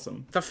 that's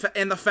awesome.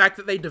 And the fact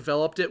that they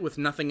developed it with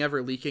nothing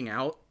ever leaking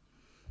out.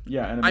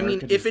 Yeah, and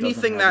America if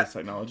anything, this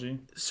technology.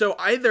 So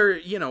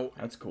either,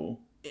 That's cool.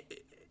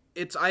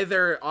 It's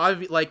either,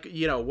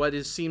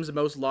 what seems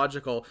most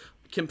logical,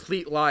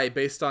 complete lie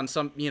based on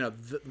some,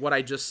 what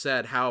I just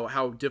said,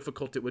 how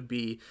difficult it would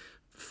be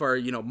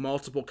for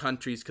multiple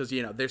countries, because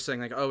they're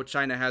saying like, oh,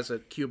 China has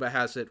it, Cuba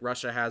has it,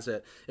 Russia has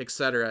it,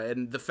 etc.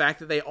 And the fact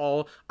that they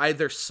all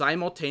either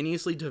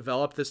simultaneously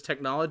developed this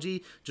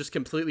technology just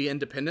completely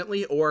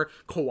independently or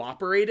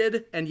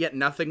cooperated and yet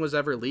nothing was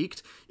ever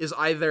leaked is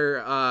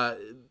either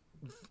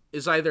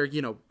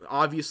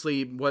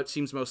obviously what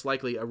seems most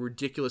likely a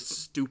ridiculous,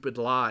 stupid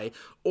lie,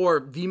 or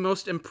the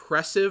most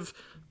impressive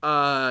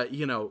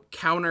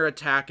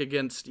counterattack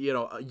against,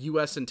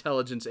 U.S.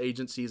 intelligence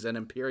agencies and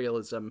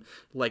imperialism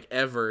like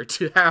ever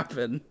to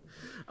happen.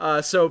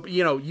 So,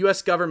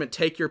 U.S. government,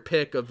 take your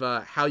pick of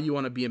how you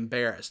want to be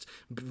embarrassed.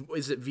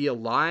 Is it via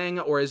lying,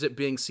 or is it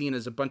being seen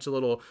as a bunch of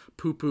little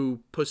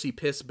poo-poo pussy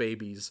piss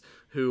babies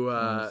who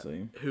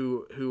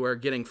are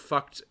getting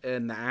fucked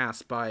in the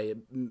ass by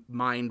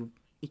mind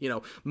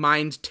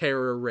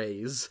terror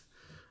rays?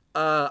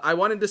 I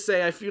wanted to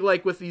say, I feel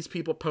like with these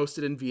people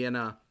posted in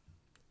Vienna,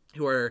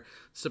 who are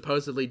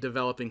supposedly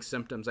developing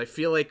symptoms. I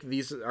feel like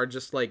these are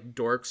just like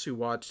dorks who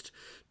watched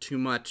too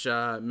much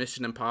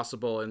Mission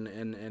Impossible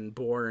and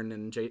Bourne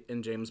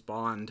and James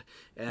Bond,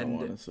 and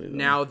honestly, though.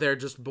 now they're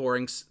just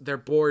boring. They're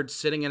bored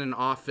sitting in an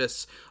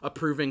office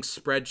approving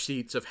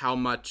spreadsheets of how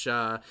much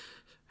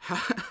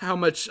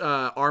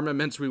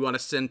armaments we want to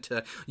send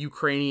to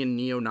Ukrainian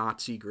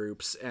neo-Nazi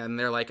groups, and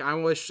they're like, I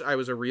wish I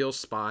was a real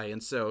spy,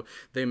 and so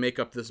they make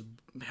up this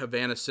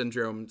Havana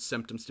syndrome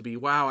symptoms to be,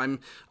 wow, I'm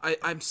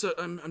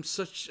in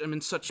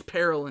such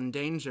peril and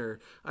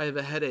danger. I have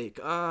a headache.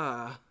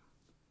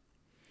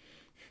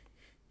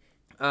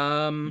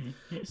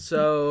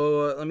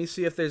 So let me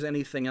see if there's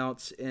anything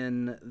else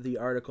in the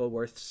article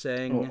worth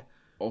saying. Oh,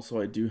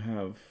 also, I do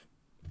have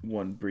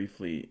one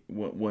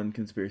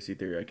conspiracy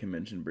theory I can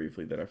mention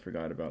briefly that I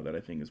forgot about that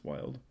I think is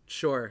wild.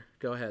 Sure,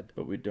 go ahead.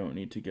 But we don't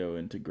need to go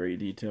into great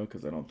detail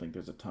because I don't think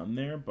there's a ton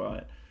there.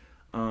 But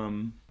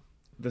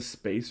the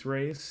space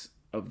race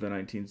of the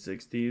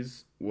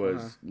 1960s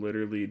was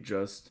literally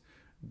just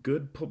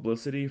good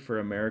publicity for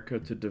America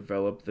to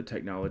develop the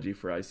technology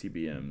for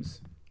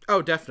ICBMs.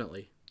 Oh,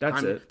 definitely.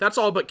 That's it. That's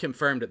all but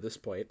confirmed at this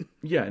point.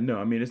 Yeah, no,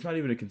 I mean, it's not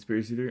even a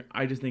conspiracy theory.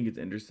 I just think it's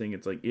interesting.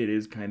 It's like, it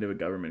is kind of a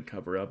government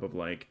cover-up of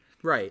like,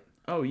 right.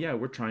 Oh yeah,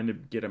 we're trying to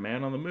get a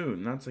man on the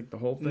moon. That's like the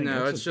whole thing.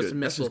 No, That's it's just good.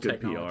 missile That's just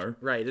good technology.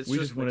 PR. Right. We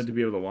just wanted to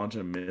be able to launch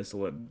a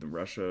missile at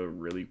Russia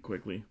really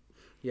quickly.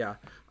 Yeah.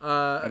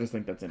 I just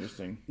think that's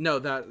interesting. No,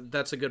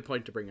 that's a good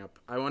point to bring up.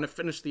 I want to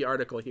finish the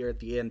article here at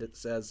the end. It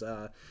says,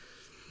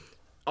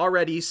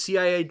 already,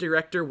 CIA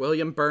Director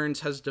William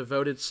Burns has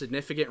devoted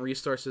significant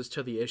resources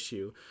to the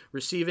issue,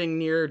 receiving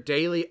near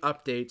daily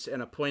updates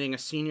and appointing a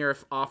senior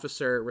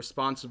officer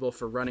responsible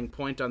for running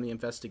point on the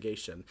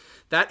investigation.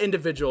 That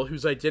individual,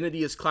 whose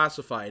identity is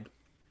classified,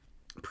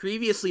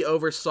 previously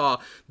oversaw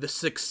the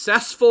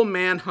successful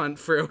manhunt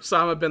for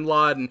Osama bin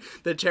Laden,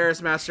 the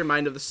terrorist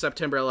mastermind of the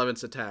September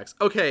 11th attacks.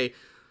 Okay,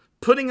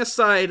 putting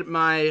aside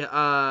my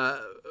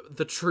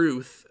the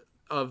truth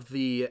of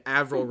the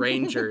Avril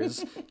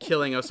Rangers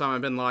killing Osama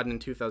bin Laden in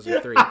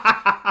 2003.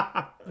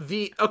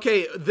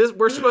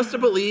 We're supposed to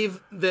believe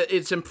that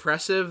it's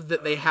impressive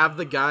that they have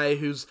the guy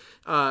who's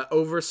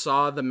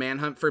oversaw the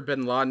manhunt for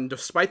bin Laden,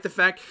 despite the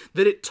fact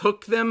that it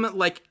took them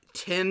like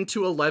 10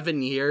 to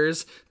 11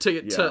 years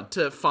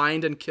to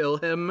find and kill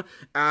him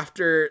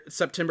after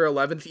September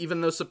 11th, even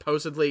though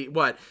supposedly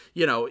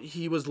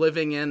he was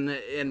living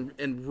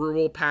in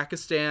rural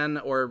Pakistan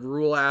or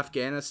rural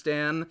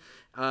Afghanistan,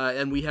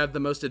 and we have the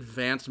most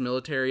advanced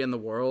military in the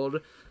world.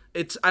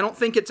 I don't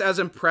think it's as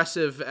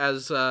impressive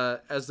as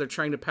they're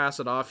trying to pass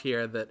it off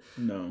here. That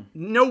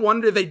no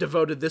wonder they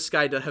devoted this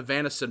guy to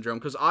Havana syndrome,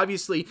 because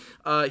obviously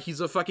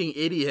he's a fucking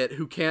idiot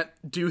who can't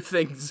do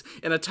things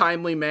in a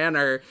timely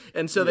manner,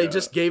 and so they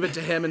just gave it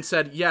to him and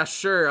said, yeah,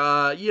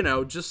 sure,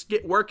 just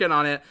get working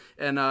on it,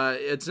 and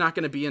it's not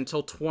going to be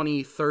until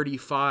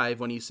 2035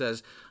 when he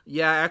says,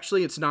 yeah,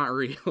 actually it's not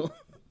real.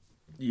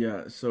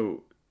 Yeah,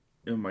 so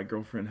my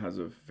girlfriend has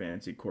a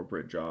fancy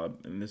corporate job,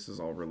 and this is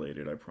all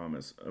related, I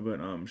promise. But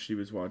she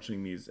was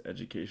watching these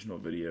educational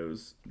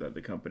videos that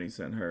the company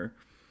sent her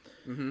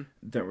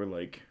that were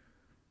like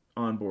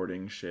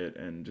onboarding shit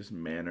and just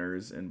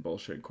manners and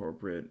bullshit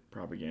corporate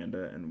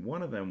propaganda. And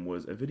one of them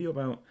was a video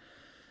about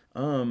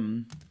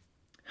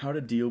how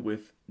to deal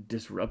with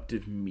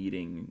disruptive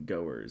meeting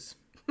goers.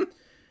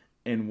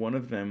 And one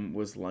of them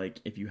was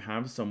like, if you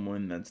have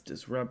someone that's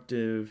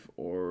disruptive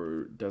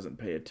or doesn't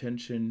pay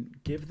attention,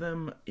 give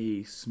them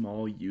a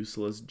small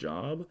useless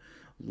job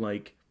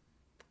like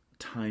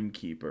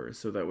timekeeper,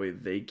 so that way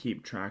they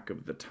keep track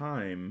of the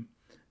time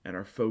and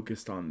are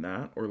focused on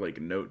that, or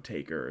like note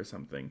taker or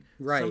something.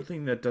 Right.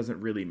 Something that doesn't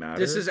really matter.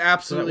 This is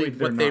absolutely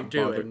what they're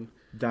doing.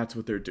 That's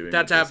what they're doing.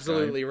 That's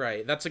absolutely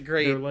right. That's a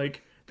great... They're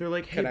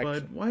like, hey,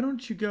 bud, why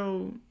don't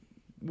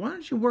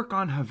you work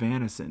on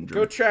Havana syndrome?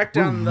 Go track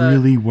down We're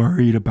really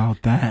worried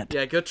about that.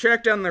 Yeah, go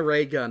track down the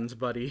ray guns,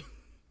 buddy.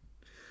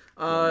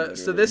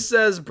 So this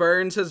says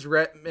Burns has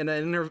in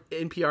an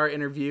NPR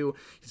interview,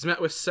 he's met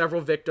with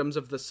several victims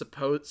of the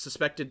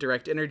suspected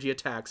direct energy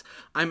attacks.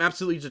 I'm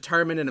absolutely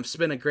determined and have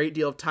spent a great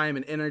deal of time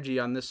and energy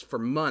on this for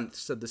months,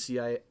 said the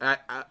CIA.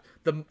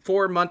 The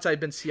 4 months I've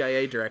been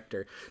CIA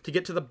director, to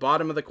get to the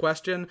bottom of the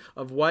question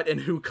of what and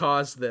who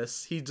caused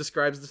this. He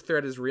describes the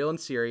threat as real and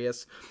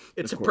serious.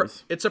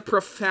 It's a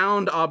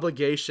profound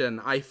obligation,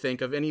 I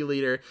think, of any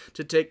leader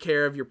to take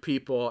care of your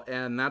people,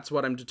 and that's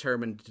what I'm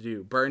determined to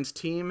do. Burns'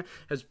 team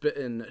has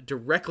been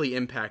directly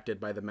impacted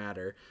by the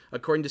matter.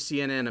 According to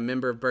CNN, a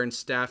member of Burns'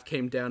 staff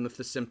came down with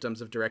the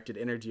symptoms of directed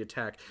energy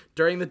attack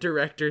during the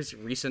director's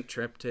recent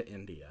trip to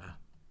India.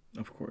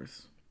 Of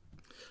course.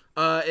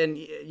 And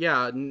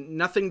yeah,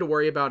 nothing to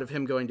worry about of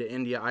him going to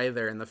India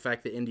either, and the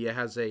fact that India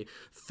has a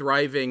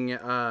thriving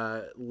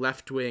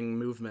left-wing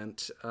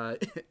movement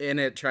in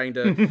it, trying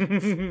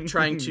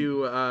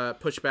to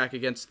push back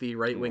against the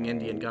right-wing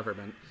Indian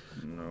government.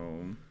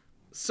 No.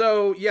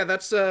 So yeah,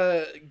 that's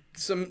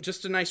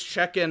just a nice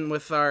check-in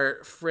with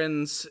our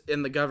friends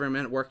in the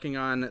government working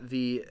on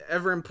the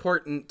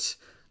ever-important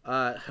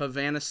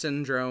Havana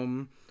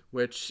syndrome,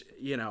 which,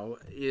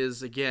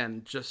 is,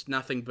 again, just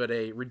nothing but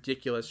a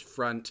ridiculous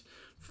front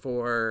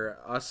for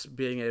us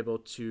being able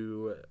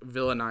to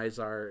villainize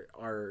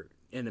our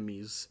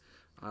enemies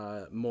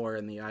more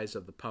in the eyes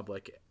of the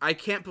public. I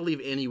can't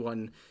believe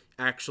anyone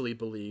actually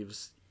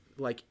believes,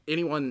 like,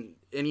 any one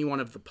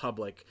of the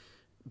public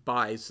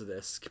buys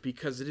this,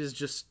 because it is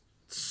just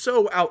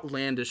so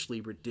outlandishly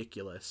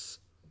ridiculous.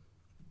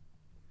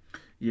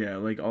 Yeah,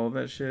 like, all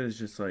that shit is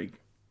just, like,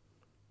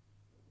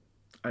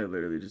 I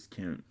literally just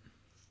can't.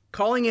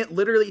 Calling it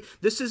literally,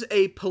 this is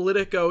a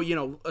Politico,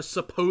 a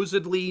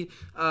supposedly,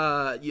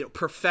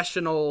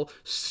 professional,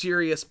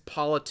 serious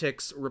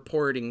politics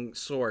reporting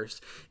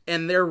source.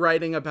 And they're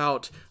writing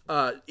about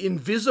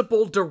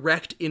invisible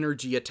direct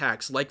energy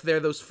attacks. Like they're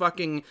those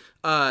fucking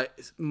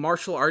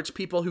martial arts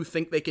people who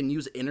think they can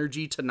use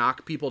energy to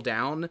knock people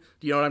down.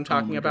 Do you know what I'm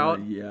talking about?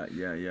 God.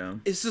 Yeah.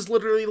 This is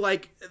literally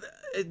like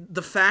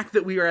the fact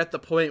that we are at the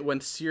point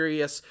when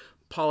serious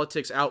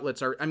politics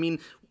outlets are,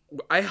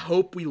 I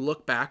hope we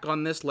look back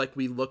on this like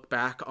we look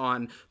back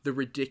on the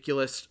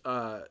ridiculous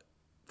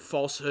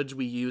falsehoods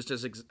we used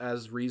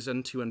as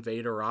reason to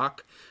invade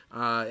Iraq.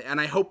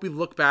 And I hope we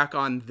look back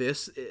on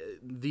this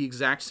the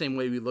exact same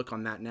way we look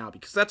on that now,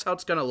 because that's how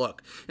it's going to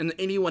look. And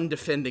anyone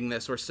defending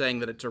this or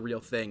saying that it's a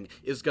real thing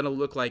is going to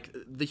look like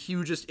the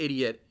hugest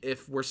idiot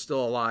if we're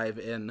still alive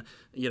in,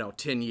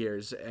 10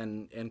 years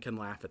and can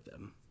laugh at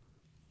them.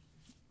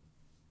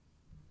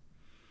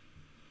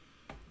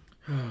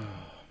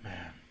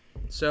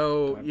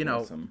 So,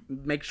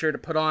 make sure to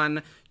put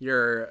on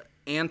your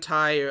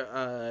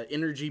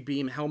anti-energy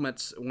beam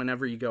helmets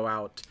whenever you go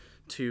out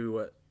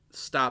to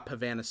stop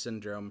Havana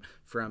Syndrome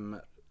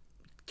from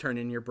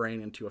turning your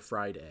brain into a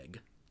fried egg.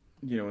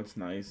 You know what's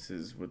nice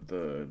is with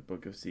the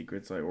Book of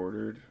Secrets I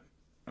ordered,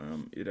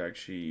 it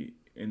actually,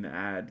 in the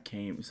ad,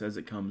 says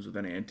it comes with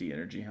an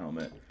anti-energy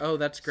helmet. Oh,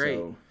 that's great.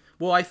 So,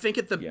 well, I think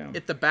at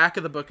the back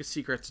of the Book of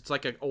Secrets, it's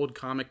like an old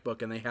comic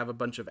book, and they have a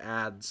bunch of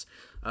ads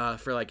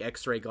for like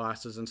X-ray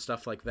glasses and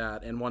stuff like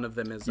that. And one of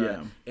them is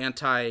an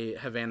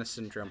anti-Havana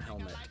Syndrome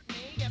helmet.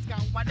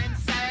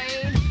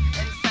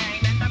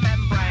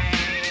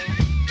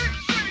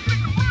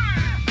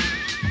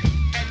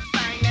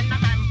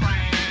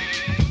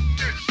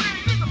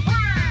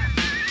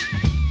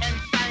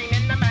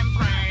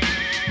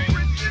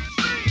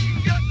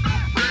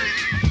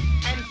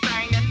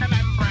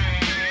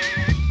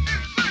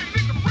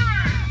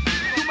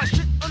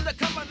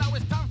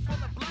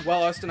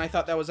 Well, Austin, I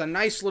thought that was a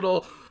nice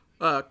little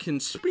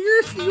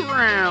conspiracy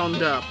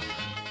roundup.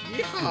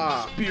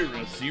 Yeah.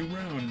 Conspiracy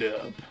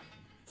roundup.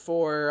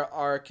 For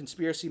our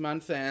conspiracy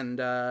month, and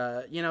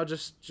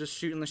just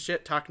shooting the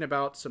shit, talking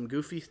about some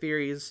goofy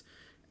theories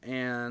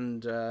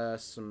and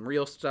some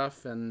real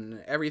stuff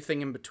and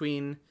everything in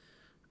between.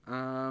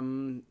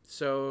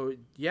 So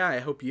yeah, I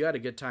hope you had a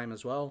good time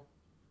as well.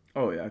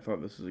 Oh yeah, I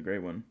thought this was a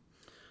great one.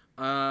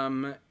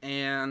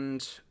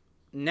 And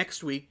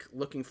next week,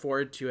 looking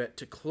forward to it,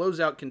 to close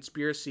out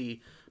Conspiracy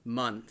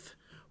Month,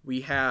 we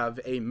have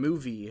a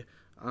movie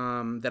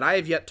that I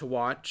have yet to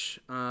watch,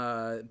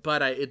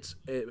 but it's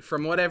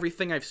from what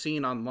everything I've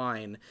seen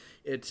online,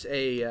 it's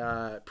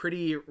a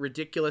pretty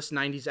ridiculous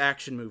 90s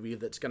action movie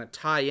that's going to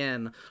tie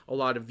in a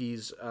lot of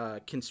these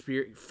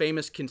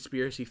famous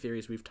conspiracy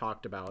theories we've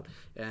talked about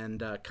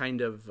and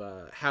kind of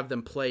have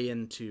them play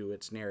into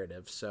its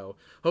narrative. So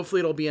hopefully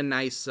it'll be a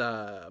nice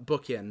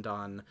bookend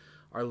on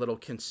our little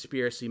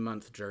Conspiracy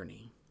Month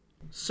journey.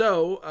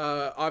 So,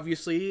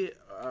 obviously,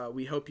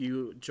 we hope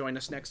you join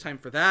us next time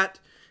for that,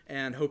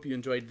 and hope you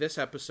enjoyed this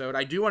episode.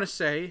 I do want to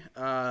say,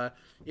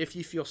 if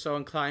you feel so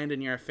inclined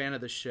and you're a fan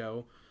of the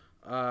show,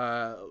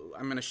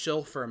 I'm going to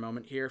shill for a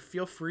moment here.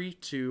 Feel free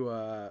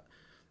to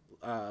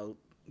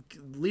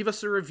leave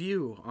us a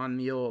review on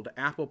the old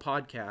Apple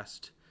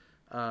Podcast.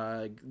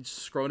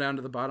 Scroll down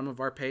to the bottom of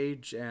our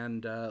page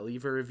and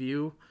leave a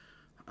review.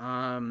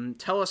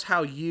 Tell us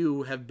how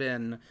you have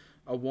been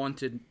a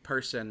wanted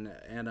person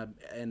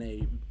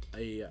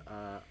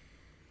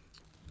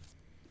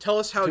tell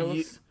us how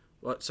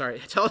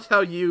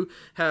you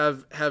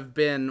have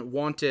been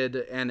wanted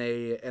and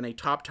a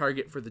top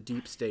target for the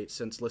deep state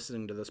since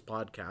listening to this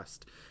podcast.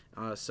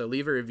 So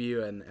leave a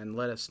review and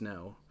let us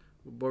know.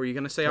 What were you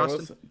going to say,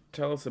 Austin?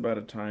 Tell us about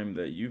a time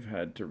that you've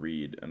had to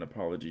read an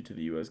apology to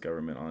the U.S.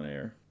 government on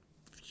air.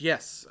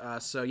 Yes.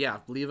 So yeah,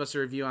 leave us a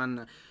review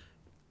on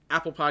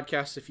Apple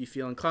Podcasts if you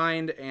feel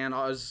inclined, and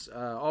as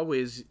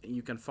always,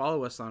 you can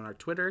follow us on our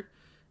Twitter,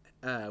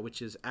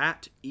 which is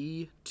at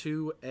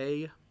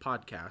E2A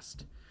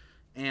Podcast.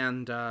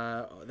 And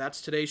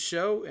that's today's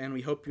show, and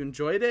we hope you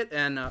enjoyed it.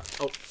 And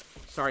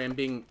sorry, I'm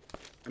being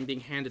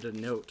handed a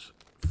note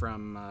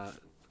from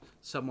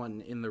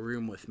someone in the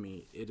room with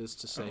me. It is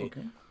to say,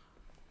 okay.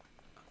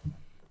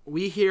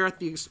 We here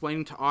at the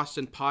Explaining to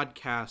Austin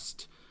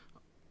podcast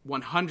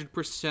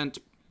 100%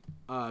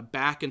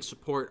 back and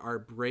support our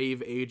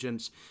brave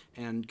agents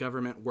and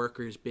government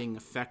workers being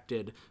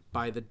affected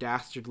by the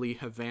dastardly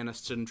Havana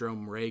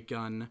Syndrome ray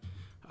gun.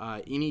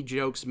 Any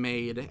jokes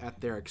made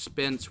at their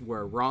expense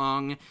were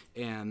wrong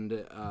and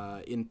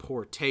in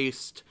poor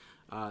taste.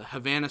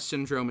 Havana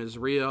Syndrome is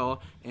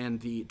real, and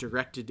the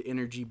directed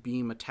energy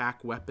beam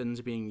attack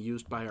weapons being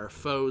used by our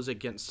foes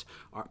against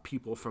our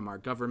people from our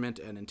government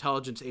and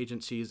intelligence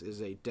agencies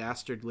is a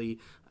dastardly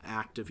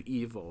act of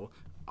evil.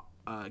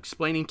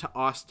 Explaining to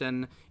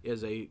Austin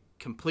is a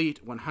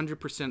complete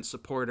 100%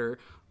 supporter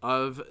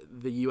of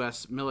the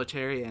U.S.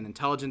 military and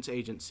intelligence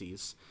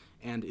agencies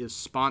and is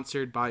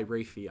sponsored by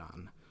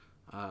Raytheon.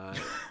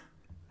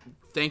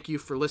 Thank you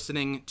for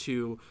listening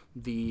to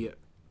the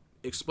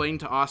Explain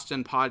to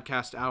Austin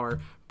podcast hour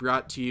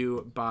brought to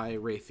you by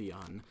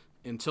Raytheon.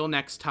 Until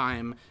next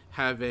time,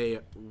 have a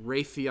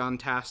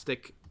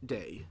Raytheon-tastic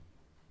day.